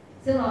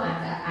ซึ่งเราอาจ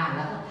จะอ่านแ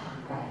ล้วก็ผ่าน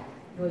ไป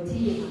โดย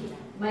ที่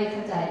ไม่เข้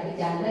าใจวิญ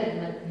ญาณเลิศ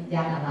มันวิญญ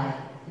าณอะไร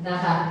นะ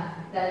คะ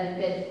แต่เ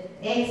ป็น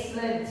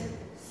excellent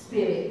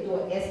spirit ตัว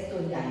S ตั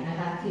วใหญ่นะ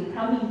คะคือพร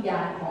ะวิญญา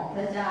ณของพ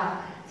ระเจ้า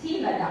ที่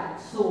ระดับ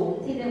สูง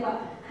ที่เรียกว่า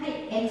ให้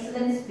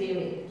excellent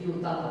spirit อยู่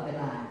ตลอดเว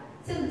ลา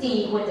ซึ่ง G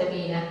ควรจะ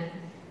มีนะ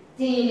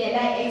G เนี่ยไ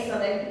ด้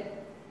excellent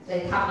แต่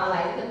ทำอะไร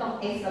ก็ต้อง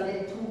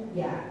excellent ทุก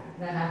อย่าง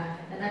นะคะ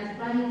ดังนั้นใ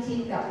กล้ชิด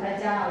กับพระ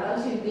เจ้าแล้ว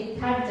ชีวิต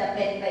ท่านจะเ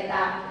ป็นไปต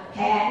ามแผ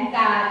นก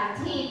าร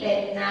ที่เป็น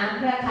น้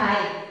ำพระทัย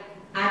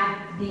อัน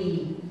ดี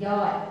ย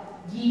อด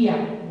เยี่ย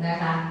มนะ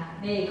คะ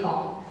นี่ขอ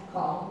ง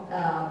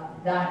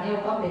ดาเนียล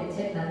ก็เป็นเ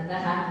ช่นนั้นนะ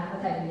คะพระ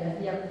ทัยดียอด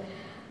เยี่ยม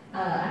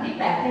อันที่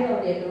8ให้เรา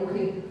เรียนรู้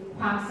คือ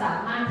ความสา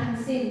มารถทั้ง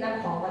สิ้นและ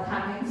ของประทา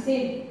นทั้งสิ้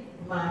น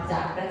มาจา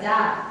กพระเจ้า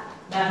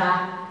นะคะ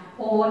โ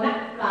อ้นัก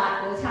ปราชญ์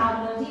หรือชาวเ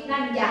มืองที่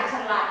นั่นอยากฉ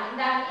ลาดเหมือน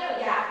ดาเนียล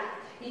อยาก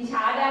อิจฉ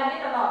าดาเนียล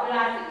ตลอดเวล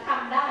าที่ท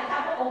ำได้ถ้า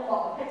พระองค์บอ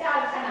กพระเจ้า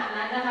ขนาด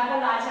นั้นนะคะพระ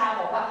ราชา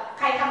บอกว่าใ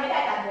ครทำไม่ได้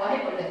ตัดหัวให้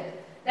หมดเลย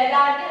แต่ด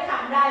าเนียลท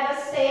ำได้แล้ว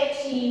เซฟ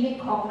ชีวิต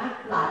ของนัก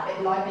ปราชญ์เป็น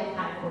ร้อยเป็น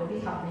พันคนที่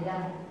ทำไม่ได้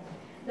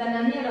ดัง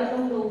นั้นเนี่ยเราต้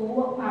องรู้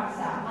ว่าความ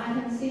สามารถ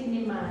ทั้งสิ้น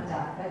นี่มาจ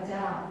ากพระเจ้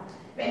า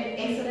เป็น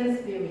excellent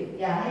spirit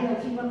อย่าให้เรา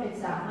คิดว่าเป็น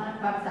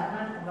ความสาม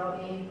ารถของเรา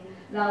เอง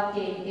เราเ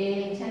ก่งเอ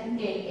งฉัน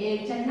เก่งเอง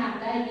ฉันท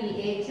ำได้ดี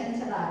เองฉัน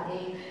ฉลาดเอ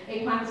งไอ้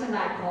ความฉล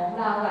าดของ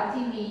เราอะ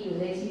ที่มีอยู่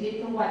ในชีวิต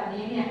ทุกวัน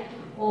นี้เนี่ย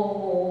โอ้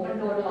โหมัน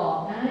โดนหลอก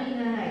ง่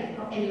ายเพ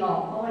ราะไอ้หลอ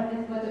กเพราะว่านึ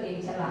กว่าตัวเอง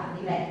ฉลาด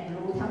นี่แหละ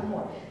รู้ทั้งหม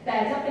ดแต่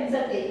ถ้าเป็นส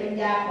ติปัญ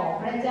ญาของ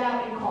พระเจ้า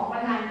เป็นของปร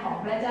ะทานของ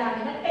พระเจ้าเ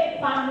นี่ยมันเป็น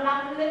ความลั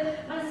บลึก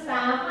มันส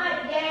ามารถ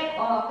แยก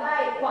ออกได้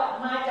ว่า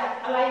มาจาก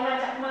อะไรมา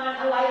จากมาร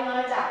อะไรมา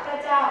จากพระ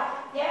เจ้า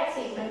แยก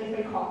สิ่งมันเ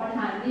ป็นของประท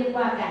านเรียก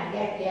ว่าการแย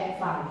กแยะ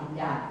ฝ่ายวิญ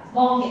ญาณม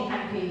องเห็นทั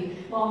นที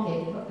มองเห็น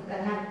กระ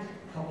ทั่ง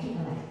เขาคิด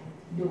อะไร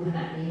ดูขน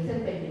าดนี้ซึ่ง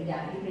เป็นวิญญา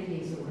ณที่พระเย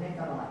ซูให้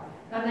ตลอด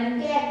ดังนั้น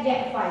แย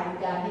กฝ่ายวิญ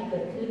ญาณที่เกิ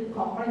ดขึ้นข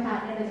องประทาน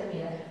เนี่ยเราจะมี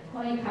ถ้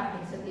อยคำแ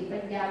ห่งสติปั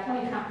ญญาถ้อ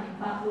ยคำแห่ง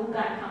ความรู้ก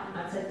ารทำ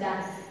อัศจรร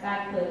ย์การ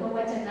เผยพระว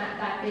จนะ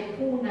การเป็น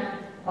ผู้น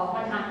ำของป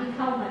ระทานที่เ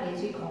ข้ามาใน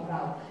ชีวิตของเร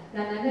า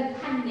ดังนั้น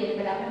ท่านเรียนไป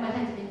แล้วไม่ว่าท่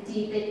านจะเป็น G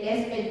เป็น S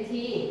เป็น T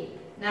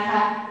นะค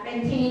ะเป็น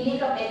T นี่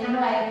ก็เป็นทั้งอ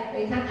ะไรเป็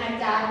นทั้งอา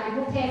จารย์เป็น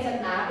ผู้เทศ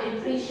นาเป็น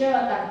preacher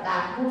ต่า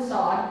งๆผู้ส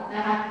อนน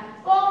ะคะ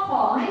ก็ข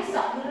อให้ส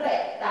ำเร็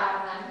จตาม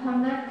นั้นเพราะ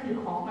นั่นคือ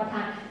ของประท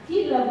านที่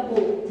ระ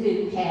บุถึง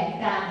แผน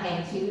การแห่ง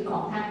ชีวิตขอ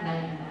งท่านใน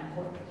อนาค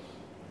ต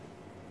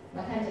แล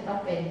ะท่านจะต้อง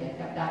เป็นเหมือน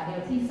กับดาเนีย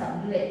ลที่ส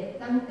ำเร็จ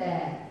ตั้งแต่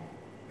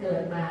เกิ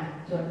ดมา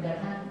จนกระ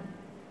ทั่ง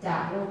จา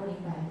กโลกนี้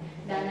ไป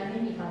ดังนั้นไม่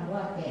มีคำว่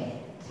าแก่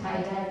ใช้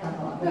ได้ต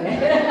ลอดเลย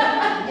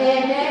เอ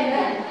เมน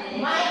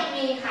ไม่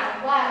มีค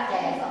ำว่าแ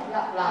ก่สำห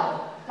รับเรา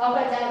เพราะพ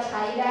ระเจ้าใ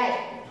ช้ได้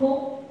ทุก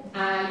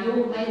อายุ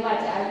ไม่ว่า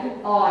จะอายุ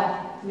อ่อน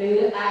หรือ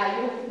อา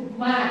ยุ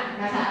มาก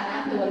นะคะนั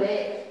บตัวเล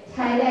ขใ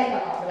ช้ได้ต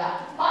ลอดเวลา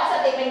เพราะส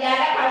ติปัญญา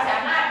และความสา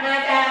มารถมา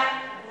จาก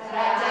พร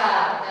ะเจ้า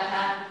นะค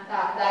ะตร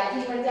าบใด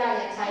ที่พระเจ้า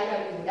ยังใช้เรา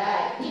อยู่ได้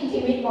ยิ่งชี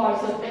วิตบริ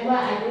สุทธิ์ไม่ว่า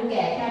อายุแ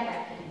ก่แค่ไหน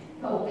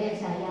พระองค์ยัง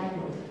ใช้ได้อ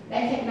ยู่และ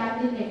เคล็ดลับ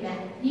นิดนึงนะ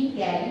ยิ่งแ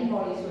ก่ยิ่งบ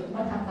ริสุทธิ์เพร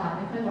าะทำบาปไ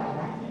ม่ค่อยไหวแ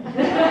ล้ว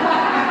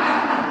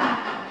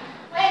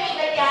ไม่มี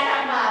ปัญญาท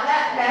ำบาปและ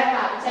บ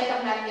าปใช้ก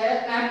ำลังเยอะ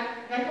นะ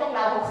งั้นพวกเร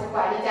า60 ก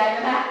ว่าดีใจไหม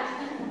คะ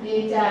ดี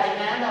ใจ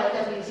นะเราจ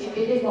ะมีชีวิ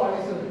ตที่บ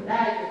ริสุทธิ์ไ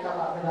ด้อยู่ตล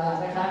อดเวลา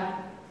นะคะ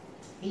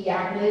อีกอย่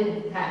างหนึ่ง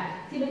ค่ะ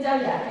ที่พระเจ้า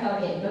อยากให้เรา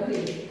เห็นก็คื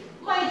อ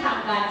ไม่ท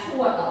ำการชั่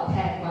วตอบแท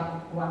น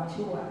ความ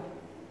ชั่ว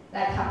แ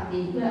ต่ทำ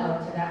ดีเพื่อเอา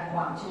ชนะคว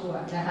ามชั่ว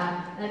นะคะ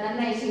ดังนั้น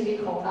ในชีวิต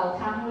ของเรา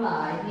ทั้งหล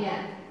ายเนี่ย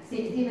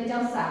สิ่งที่พระเจ้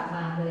าสั่งม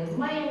าเลย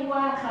ไม่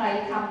ว่าใคร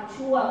ทำ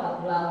ชั่วกับ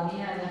เราเ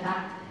นี่ยนะคะ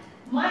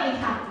ไม่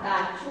ทำกา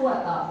รชั่ว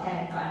ตอบแท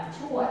นการ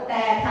ชั่วแ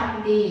ต่ท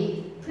ำดี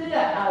เพื่อ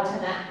เอาช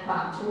นะควา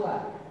มชั่ว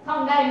ท่อง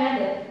ได้ไหมเ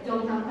ดี๋ยวจง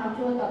ทำความ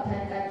ชั่วตอบแท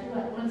นการชั่ว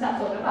มันสับ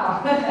สนหรือเปล่า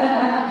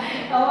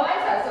เพราะว่าไม่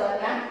สับสน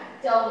นะท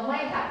จงไม่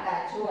ทำกา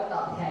รชั่วต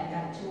อบแทนก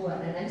ารชั่ว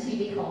ดังนั้นชี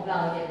วิตของเรา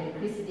เนี่ยเป็นค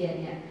ริสเตียน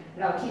เนี่ย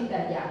เราคิดแต่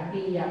อย่าง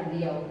ดีอย่างเ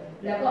ดียว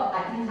แล้วก็อ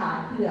ธิษฐาน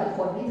เผื่อค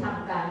นที่ท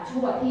ำการ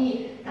ชั่วที่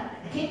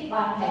คิดว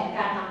างแผนก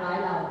ารทำร้าย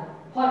เรา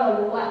เพราะเรา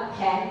รู้ว่าแผ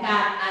นกา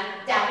รนั้น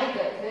จะไม่เ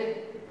กิดขึ้น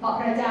เพราะ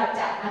พระเจ้า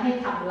จะไม่ให้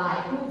ทำลาย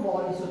ผู้บ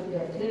ริสุทธิ์เ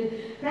กิดขึ้น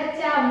พระ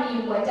เจ้ามี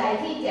หัวใจ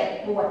ที่เจ็บ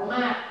ปวดม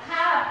ากถ้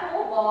าผู้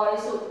บริ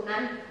สุทธิ์นั้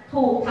น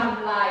ถูกท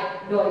ำลาย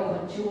โดยค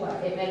นชั่ว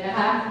เอเมนนะ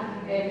คะ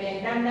เอเมน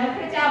ดังนั้นพ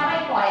ระเจ้าไม่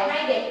ปล่อยให้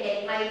เด็ก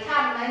ๆในถ้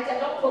ำนั้นจะ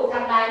ต้องถูกท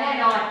ำลายแน่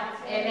นอน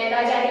เอเมนเร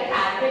าจะอธิษฐ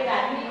านด้วยกา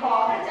รวิเคราะ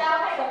ห์พระเจ้า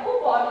ให้กับผู้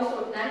บริสุ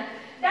ทธิ์นั้น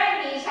ได้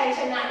มีชัยช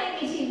นะได้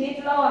มีชีวิต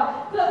รอด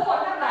เพื่อคน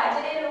ทั้งหลายจ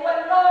ะได้รู้ว่า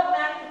โลก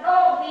นั้นโล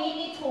กนี้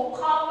นี่ถูก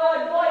ครอบง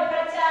ำด้วยพร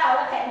ะเจ้าแล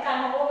ะแผนการ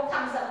ของพระองค์ท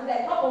ำสำเร็จ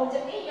พระองค์จะ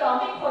ไม่ยอม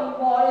ให้คน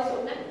บริสุท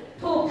ธิ์นั้น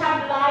ถูกท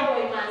ำลายโด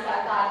ยมารซา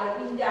ตานโดย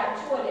วิญญาณ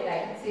ชั่วใด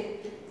ๆทั้งสิ้น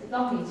จะต้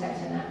องมีชัย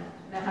ชนะ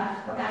นะคะ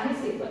ประการที่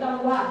10ก็ต้อง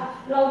ว่า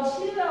เราเ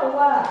ชื่อ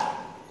ว่า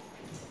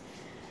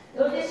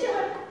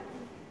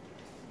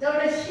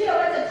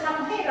จะท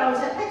ำให้เรา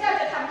พระเจ้า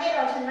จะทำให้เร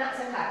าชนะ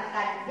สถานก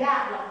ารณ์ยา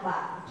กลำบา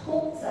กทุ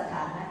กสถ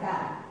านกา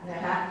รณ์น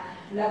ะคะ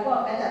แล้วก็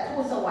แต่จะทู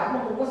ตสวรรค์พร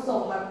ะองค์ก็ส่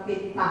งมาปิ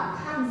ดปาก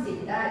ถ้ำสิง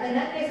ได้ดัง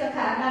นั้นในสถ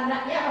านการณ์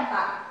ยากลำบ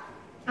าก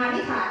อ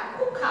ธิษฐาน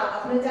คุกเข่ากั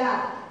บพระเจ้า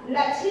แล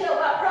ะเชื่อ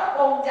ว่าพระอ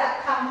งค์จะ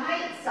ทำให้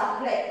สำ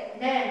เร็จ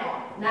แน่นอน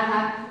นะค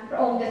ะพระ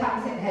องค์จะท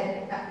ำเสร็จ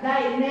ได้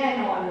แน่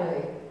นอนเลย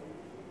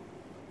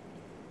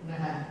นะ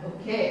คะโอ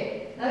เค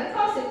แล้ว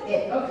ข้อ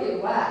11ก็คือ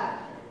ว่า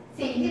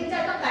สิ่งที่พระเจ้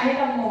าต้องการให้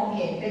เรามองเ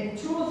ห็นเป็น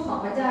truth ของ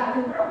พระเจ้า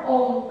คือพระอ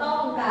งค์ต้อ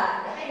งการ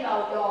ให้เรา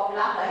ยอม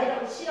รับและให้เรา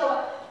เชื่อว่า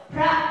พ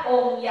ระอ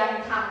งค์ยัง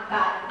ทำก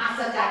ารอั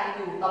ศจรรย์อ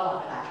ยู่ตลอด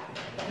เวลา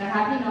นะค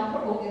ะพี่น้องพร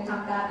ะองค์ยังท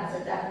ำการอัศ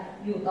จรรย์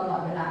อยู่ตลอ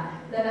ดเวลา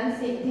ดังนั้น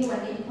สิ่งที่วัน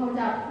นี้พระเ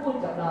จ้าพูด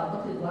กับเราก็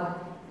คือว่า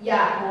อย่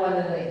ากลัว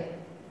เลย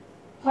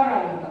เพราะเรา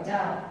อยู่กับเจ้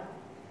า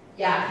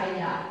อย่าข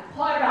ยาดเพ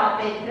ราะเราเ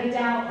ป็นพระเ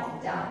จ้าของ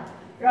เจ้า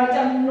เราจ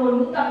ะหนุน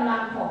กำลั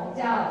งของ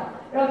เจ้า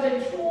เราจะ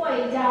ช่วย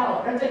เจ้า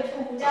เราจะ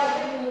ชูเจ้า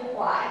ด้วยมือข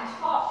วาช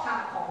อบธรรม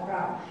ของเร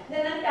าดั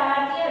งนั้นดา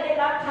เนียลได้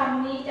รับค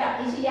ำนี้จาก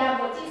อิสยาห์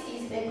บทที่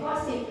41ข้อ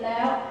10แล้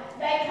ว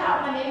ได้เข้า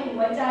มาในหั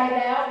วใจแ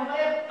ล้วเ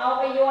มื่อเอา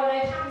ไปโยนใน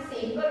ถ้ำสิ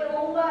งก็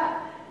รู้ว่า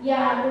อย่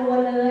ากลัว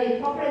เลยเ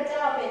พราะพระเจ้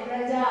าเป็นพร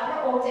ะเจ้าพระ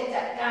องค์จะ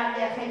จัดการอ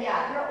ย่าขยา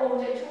ดพระองค์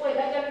จะช่วยแ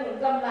ละจะหนุน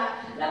กำลัง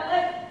และเมื่อ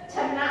ช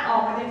นะออ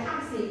กมาในถ้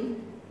ำสิง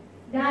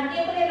ดาเนี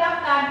ยลก็ได้รับ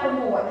การโปร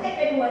โมทให้เ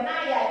ป็นหัวหน้า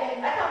ใหญ่เป็น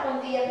รัฐมน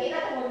ตรีพี่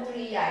รัฐมนต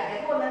รีใหญ่แต่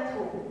พวกนั้น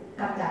ถูก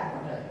กำจัดหม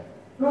ดเลย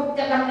หลุดจ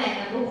ากตำแหน่ง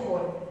กันทุกค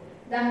น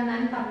ดังนั้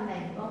นตำแหน่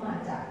งก็มา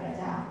จากพระ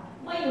เจ้า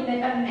เมื่ออยู่ใน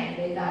ตำแหน่งใ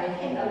ดๆใ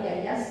ห้เราอย่า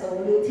ยัดโส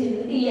หรือถือ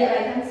ดีอะไร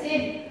ทั้งสิ้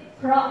น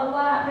เพราะ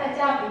ว่าพระเ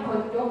จ้าเป็นคน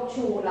ยก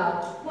ชูเรา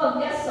พวก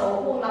ยัดโส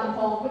พวกลำพ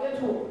องก็จะ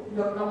ถูกหย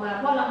ดลงมา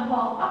เพราะลำพอ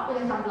งปั๊บก็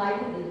จะทำร้าย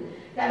คนอื่น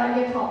แต่เราจ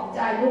ะถ่อมใจ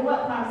รู้ว่า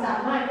ความสา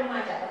มารถก็มา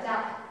จากพระเจ้า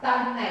ต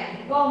ำแหน่ง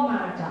ก็มา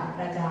จาก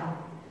พระเจ้า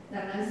ดั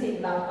งนั้นสิ่ง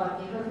เราตอน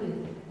นี้ก็คือ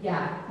อย่า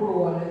กลั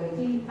วเลย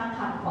ที่พระค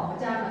ำของพระ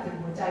เจ้ามาถึง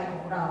หัวใจขอ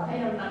งเราให้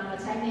เรานำมา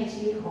ใช้ใน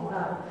ชีวิตของเร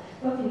า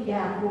ก็คืออย่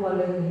ากลัว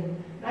เลย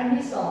อัน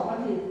ที่สองก็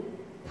คือ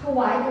ถว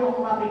ายตัวข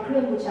องเราเป็นเครื่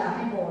องบูชาใ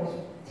ห้บริสุ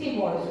ทธิ์ที่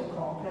บริสุทธิ์ข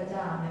องพระเ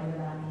จ้าในเว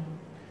ลานี้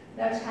แ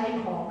ล้วใช้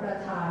ของประ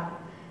ทาน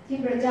ที่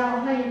พระเจ้า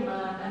ให้มา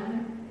นั้น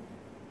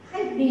ให้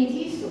ดี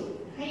ที่สุด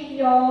ให้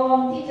ยอม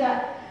ที่จะ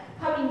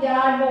พระวิญญา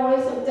ณบริ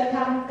สุทธิ์จะท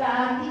ำกา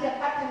รที่จะ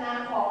พัฒนา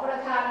ของประ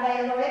ทานใด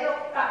เราให้เรา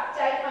กลับใจ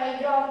ใหม่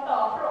ยอมต่อ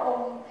พระอง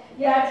ค์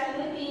อย่าถื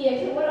อดีอย่า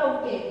ถือว่าเรา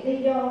เก่งแต่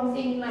ยอม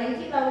สิ่งไหน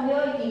ที่เราเย่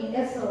อหยิ่งย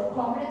โสข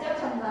องพระเจ้า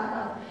ชำระเร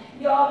า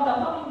ยอมต่อ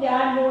พระวิญญา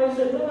ณบริ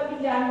สุทธิ์ด้วยพระวิ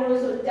ญญาณบริ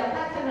สุทธิ์จะ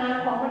พัฒนา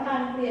ของประทา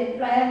นเปลี่ยนแ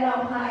ปลงเรา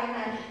ภายใน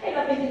ให้เร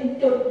าไปถึง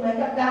จุดเหมือน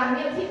กับดาเ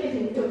นียลที่ไป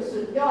ถึงจุดสุ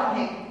ดยอดแ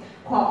ห่ง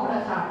ของปร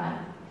ะทานนั้น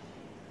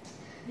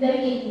แล้ว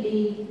ยินดี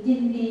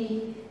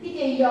ที่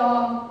จะยอ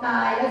มต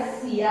ายและ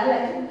เสียอะไร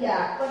ทุกอย่า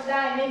งก็ไ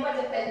ด้ไม่ว่า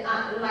จะเป็นอะ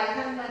ไร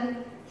ทั้งนั้น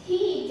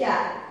ที่จะ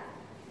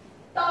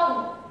ต้อง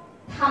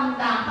ท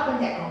ำตามพระบัญ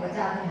ญัติของพระเ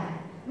จ้าให้ได้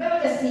ไม่ว่า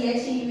จะเสีย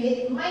ชีวิต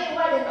ไม่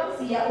ว่าจะต้องเ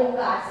สียโอ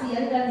กาสเสีย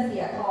เงินเสี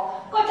ยทอง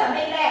ก็จะไ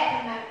ม่แลก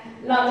ทั้งนั้น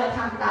เราจะท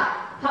ำตาม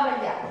พระบัญ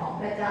ญัติของ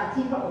พระเจ้า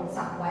ที่พระองค์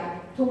สั่งไว้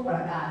ทุกปร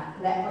ะการ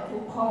และก็ทุ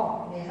กข้อ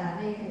นะคะ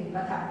นี่คือพ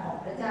ระธรรมของ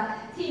พระเจ้า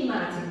ที่มา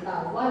ถึงเรา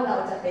ว่าเรา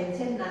จะเป็นเ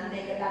ช่นนั้นใน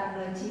การดำเ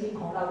นินชีวิต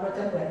ของเราจ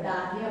ะเหมือนดา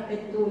เนียลเป็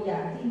นตัวอย่า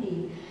งที่ดี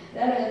แล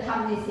ะเราจะท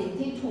ำในสิ่ง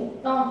ที่ถูก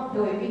ต้องโด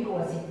ยไม่กลัว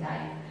สิ่งใด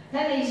ถ้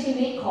าในชี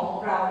วิตของ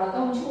เรา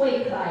ต้องช่วย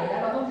ใครแล้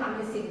วเราต้องทำใ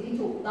นสิ่งที่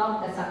ถูกต้อง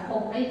แต่สังค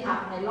มไม่ท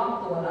ำในรอบ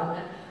ตัวเราน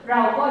ะเรา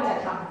ก็จะ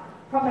ท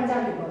ำเพราะพระเจ้า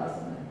อยู่กับเราเส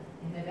มอ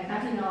เห็นไหมคะ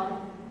พี่น้อง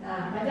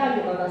พระเจ้าอ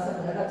ยู่กับเราเส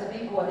มอเราจะไม่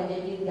กลัวเราจะ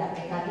ยืนหยัดใน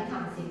การที่ท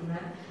ำสิ่ง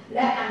นั้นแล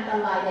ะอันต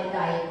รายใ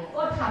ดๆ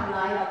ก็ทำ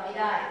ร้ายเราไม่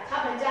ได้ถ้า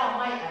พระเจ้า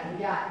ไม่อนุ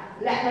ญาต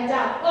และพระเจ้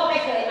าก็ไม่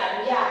เคยอ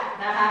นุญาต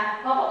นะคะ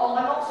เพราะพระองค์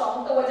นก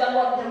2 ตัวจะห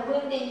ล่นจากพื้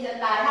นดินจะ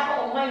ตายถ้าพระ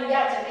องค์ไม่อนุญ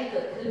าตจะไม่เ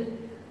กิดขึ้น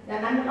ดัง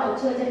นั้นเราเ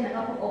ชื่อเช่นนั้น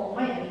ว่าพระองค์ไ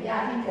ม่อนุญา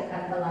ตให้เกิด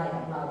อันตรายข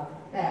องเรา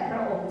แต่พร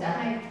ะองค์จะใ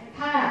ห้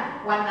ถ้า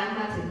วันนั้นม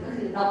าถึงก็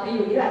คือเราไปอ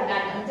ยู่ที่หลักกา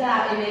รของพระเจ้า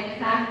เองนะ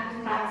คะ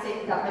ทางเซ็น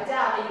กับพระเจ้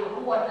าไปอยู่ข้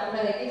างบนนั้นเล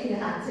ยนี่คือ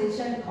ทางเซส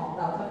ชั่นของ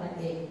เราเท่านั้น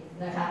เอง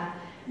นะคะ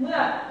เมื่อ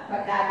ปร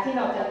ะการที่เ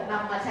ราจะน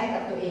ำมาใช้กั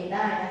บตัวเองไ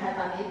ด้นะคะต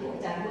อนนี้อ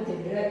าจารย์พูดถึง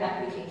เรื่อง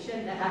application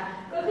นะคะ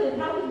ก็คือพ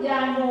ระวิญญา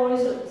ณบริ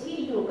สุทธิ์ที่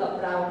อยู่กับ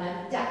เรานั้น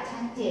จะชั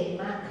ดเจน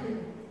มากขึ้น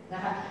น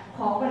ะคะข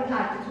องประทา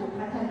นจะถูก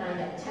พัฒนา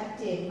อย่างชัด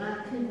เจนมาก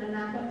ขึ้น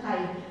น้ำพระทัย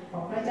ขอ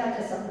งพระเจ้าจ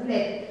ะสำเร็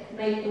จใ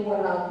นตัว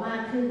เรามา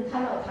กขึ้นถ้า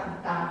เราท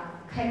ำตาม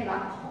เคล็ดลั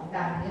บของก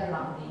ารเรื่องเห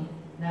ล่านี้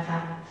นะคะ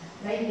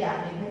และอีกอย่าง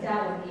หนึ่งพระเจ้า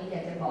วันนี้อย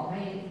ากจะบอกใ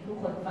ห้ทุก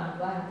คนฟัง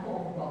ว่าพระอ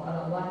งค์บอกกับเ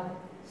ราว่า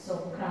ส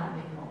งครามเ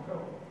ป็นของพระอ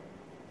งค์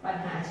ปัญ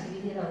หาชีวิต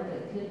ที่เราเกิ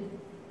ดขึ้น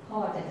พ่อ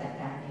จะจัด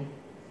การเอง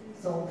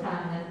สงคราม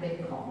นั้นเป็น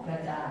ของพระ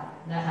เจ้า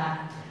นะคะ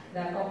แ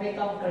ล้วก็ไม่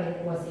ต้องเกรง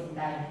กลัวสิ่งใ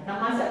ดน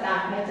มัสกา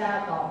รพระเจ้า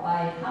ต่อไป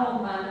เข้า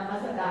มานมั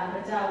สการพร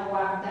ะเจ้าว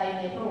างใจใ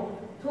นพระองค์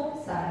ทุก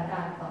สถานก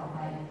ารณ์ต่อไป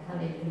ฮา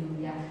เลลู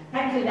ยาท่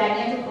านคือดาเ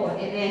นียลทุกคน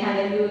เอเมนฮาเ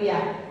ลลูยา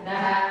นะ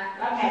คะแ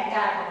ล้วแผนก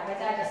ารของพระ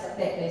เจ้าจะสำ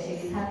เร็จในชี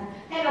วิตท่าน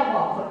ให้เราบ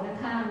อกคน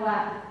ข้างๆว่า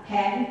แผ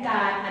นก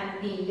ารอัน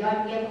ดียอด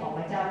เยี่ยมของพ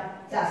ระเจ้า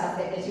จะสำเ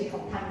ร็จในชีวิตข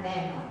องท่านแน่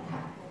นอนค่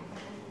ะ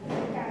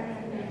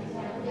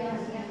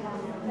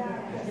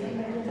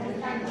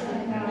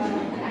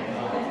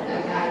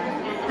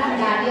ท่าน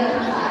ดาเนียล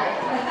ทั้งหลาย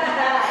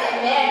เอ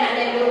เมนฮาเ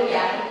ลลูย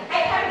าให้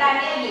ท่านดา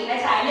เนียลหญิงและ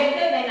ชายเ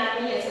ลื่อนในนามพ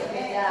ระเยซูค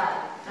ริสต์เจ้า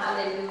ฮาเ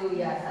ลลู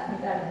ยาสาธุ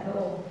การพระ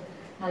องค์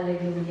ฮาเล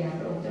ลูยาพ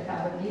ระองค์เจ้าค่ะ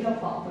วันนี้เรา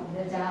ขอบคุณพ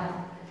ระเจ้า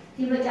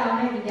ที่พระเจ้าใ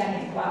ห้วิญญาณแ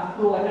ห่งความก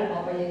ลัวนั้นออ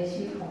กไปในชี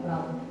วิตของเรา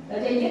เรา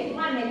จะยึด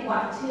มั่นในควา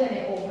มเชื่อใน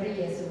องค์พระเ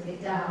ยซูคริส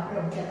ต์เจ้าพระ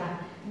องค์เจ้าค่ะ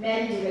แม้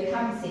อยู่ในถ้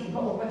ำสิงพร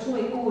ะองค์ก็ช่ว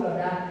ยกู้เรา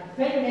ได้แ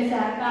ม้อยู่ในส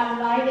ถานการณ์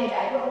ร้ายใด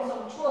ๆพระองค์ทร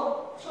ง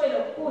ช่วยเร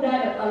ากู้ได้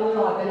แบบตล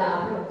อดเวลา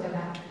พระองค์เจ้า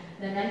ค่ะ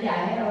ดังนั้นอย่า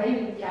ให้เราได้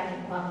วิญญาณแห่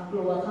งความก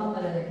ลัวเข้ามา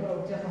เลยพระอ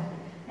งค์เจ้าค่ะ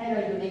ให้เรา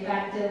อยู่ในกา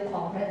รเจิมข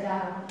องพระเจ้า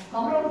ขอ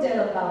งพระองค์เจิม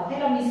เราให้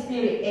เรามี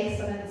spirit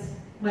excellence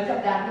เหมือนกับ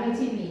ดาเนียล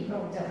ที่มีพระ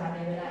องค์เจ้าค่ะใน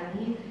เวลา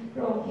นี้พร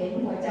ะองค์เห็น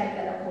หัวใจแ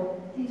ต่ละคน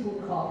ที่ทูล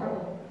ขอพระอ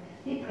งค์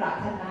ที่ปราร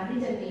ถนาที่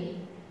จะมี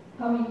พ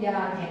ระวิญญา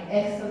ณแห่ง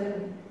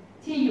excellence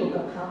ที่อยู่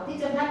กับเขาที่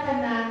จะพัฒ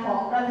นาของ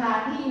ประทาน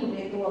ที่อยู่ใน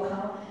ตัวเข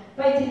าไ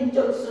ปถึง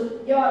จุดสุด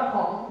ยอดข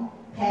อง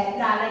แผน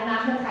การและน้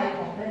ำพระทัยข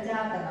องพระเจ้า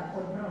แต่ละค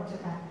นพระองค์เจ้า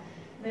ค่ะ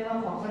ไม่ว่า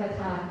ของประ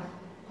ทาน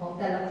ของ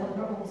แต่ละคนพ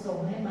ระองค์ทรง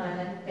ให้มา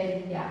นั้นเป็น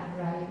อย่าง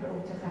ไรพระอ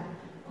งค์เจ้าค่ะ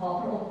ขอ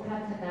พระองค์พั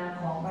ฒนา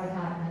ของประท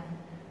านนั้น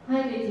ให้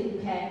ไปถึง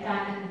แผนกา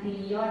รอันดี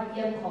ยอดเ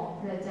ยี่ยมของ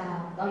พระเจ้า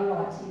ตล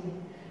อดชีวิต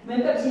เหมือน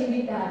กับชีวิ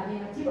ตดาเนี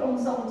ยลที่พระอง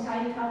ค์ทรงใช้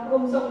เขาพระอ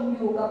งค์ทรงอ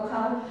ยู่กับเข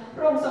าพ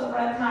ระองค์ทรงป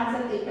ระทานส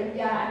ติปัญ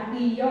ญาอัน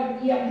ดียอด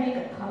เยี่ยมให้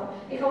กับเขา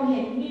ให้เขาเห็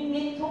นนิ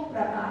มิตทุกป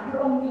ระการพระ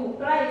องค์อยู่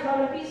ใกล้เขา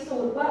และพิสู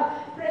จน์ว่า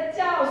พระเ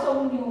จ้าทรง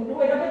อยู่ด้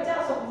วยและพระเจ้า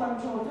ทรงคอน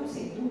โทรลทุก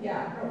สิ่งทุกอย่า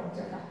งพระองค์เ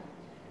จ้าค่ะ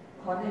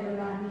ขอในเว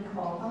ลานี้ข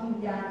อพระวิญ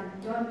ญาณ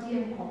ยอดเยี่ย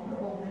มของพระ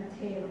องค์นั้นเท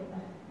ล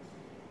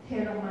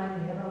งมาเห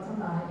นือเราทั้ง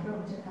หลายพระอ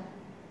งค์เจ้าค่ะ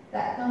แ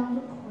ต่ต้อง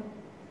ทุกคน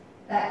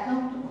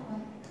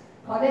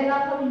ขอได้รั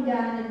บพระวิญญา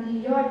ณอันดี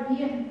ยอดเ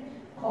ยี่ยม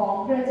ของ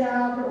พระเจ้า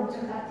พระองค์เจ้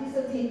าค่ะที่ส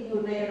ถิตอ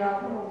ยู่ในเรา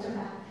พระองค์เจ้า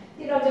ค่ะ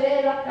ที่เราจะได้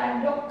รับการ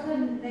ยกขึ้น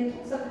ในทุ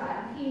กสถาน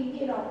ที่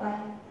ที่เราไป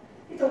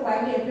ที่ถวาย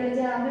เกียรติพระเ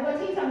จ้าไม่ว่า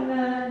ที่ทำง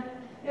าน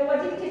ไม่ว่า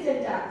ที่คริสต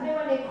จักรไม่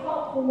ว่าในครอ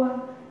บครัว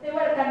ไม่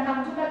ว่าการท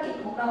ำธุรกิจ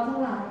ของเราทั้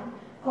งหลาย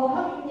ขอพร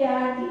ะวิญญา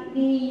ณที่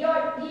ดียอ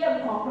ดเยี่ยม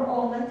ของพระอ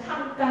งค์นั้นท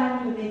ำการ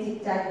อยู่ในจิต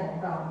ใจของ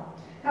เรา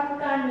ท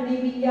ำการอยู่ใน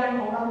วิญญาณ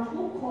ของเรา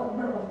ทุกคน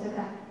พระองค์เจ้า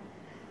ค่ะ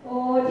โอ้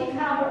ที่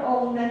ข้าพระอ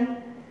งค์นั้น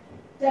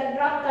จะ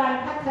รับการ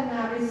พัฒนา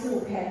ไปสู่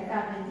แผนกา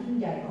รอันยิ่ง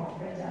ใหญ่ของ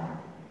พระเจ้า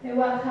ไม่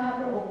ว่าข้าพ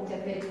ระองค์จะ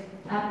เป็น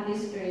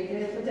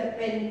administrator ก็จะเ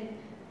ป็น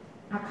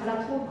อัคร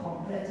ทูตของ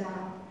พระเจ้า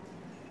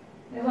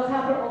ไม่ว่าข้า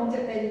พระองค์จะ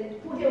เป็น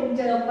ผู้ที่องค์เ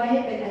จิมไว้ให้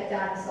เป็นอาจ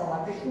ารย์สอน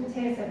เป็นผู้เท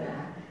ศนา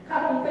ข้า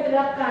พระองค์ก็จะ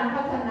รับการ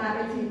พัฒนาไป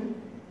ถึง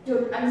จุ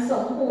ดอันส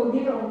มบูรณ์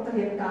ที่พระองค์เต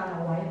รียมการเอ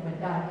าไว้เหมือน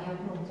ดาเนียล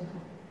พระองค์เจ้าค่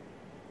ะ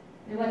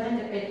ไม่ว่าท่าน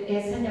จะเป็น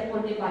ท่านจะป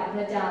ฏิบัติพ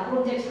ระเจ้าพระอ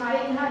งค์จะใช้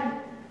ท่าน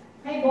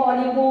ให้บ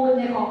ริบูรณ์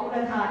ในของปร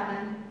ะทาน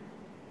นั้น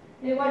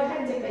ไม่ว่าท่า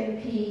นจะเป็น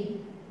พี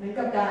เหมือน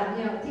กับดาเนี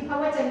ยลที่พระ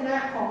วจนะ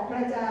ของพร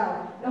ะเจ้า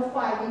แล้ว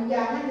ฝ่ายวิญญ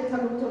าณท่านจะทะ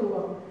ลุทะลว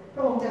งพร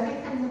ะองค์จะให้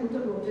ท่านทะลุท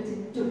ะลวงจนถึ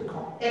งจุดข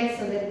อง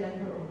excellence นั้น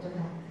พระองค์เจ้า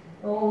ค่ะ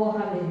โอ้ฮ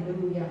าเล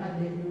ลูยาฮา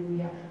เลลู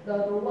ยาเรา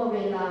รู้ว่าเว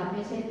ลาไ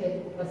ม่ใช่เป็น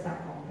อุปสรร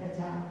คของพระเ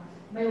จ้า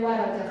ไม่ว่า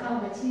เราจะเข้า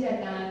มาเชื่อ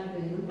นานห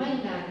รือไม่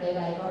นานใ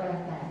ดๆก็แล้ว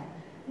แต่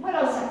เมื่อเร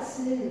าสัตย์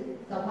ซื่อ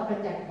ต่อพระบัญ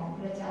ญัติของ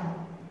พระเจ้า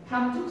ท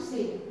ำทุก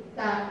สิ่ง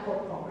ตามกฎ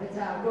ของพระเ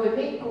จ้าโดยไ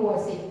ม่กลัว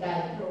สิ่งใด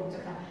พระองค์เจ้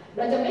าค่ะเร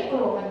าจะไม่ก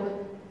ลัวมนุษย์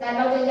แต่เ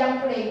ราจะยำ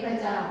เกรงพระ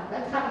เจ้าและ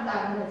ทำตา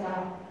มพระเจ้า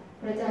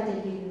พระเจ้าจะ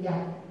ยืน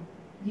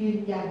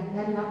ยันแล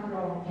ะรับร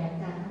องแผน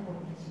การทั้งหมด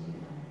ในชีวิต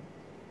เรา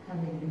ฮา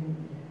เลลู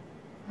ยา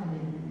ฮาเล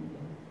ลูย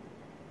า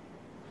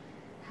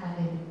ฮาเ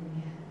ลลูย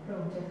าพระอ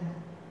งค์เจ้าค่ะ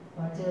ข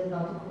อเจิมเรา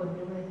ทุกคน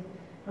ด้วย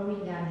พระวิ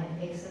ญญาณแห่ง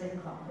excellence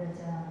ของพระ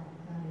เจ้า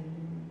ฮาเล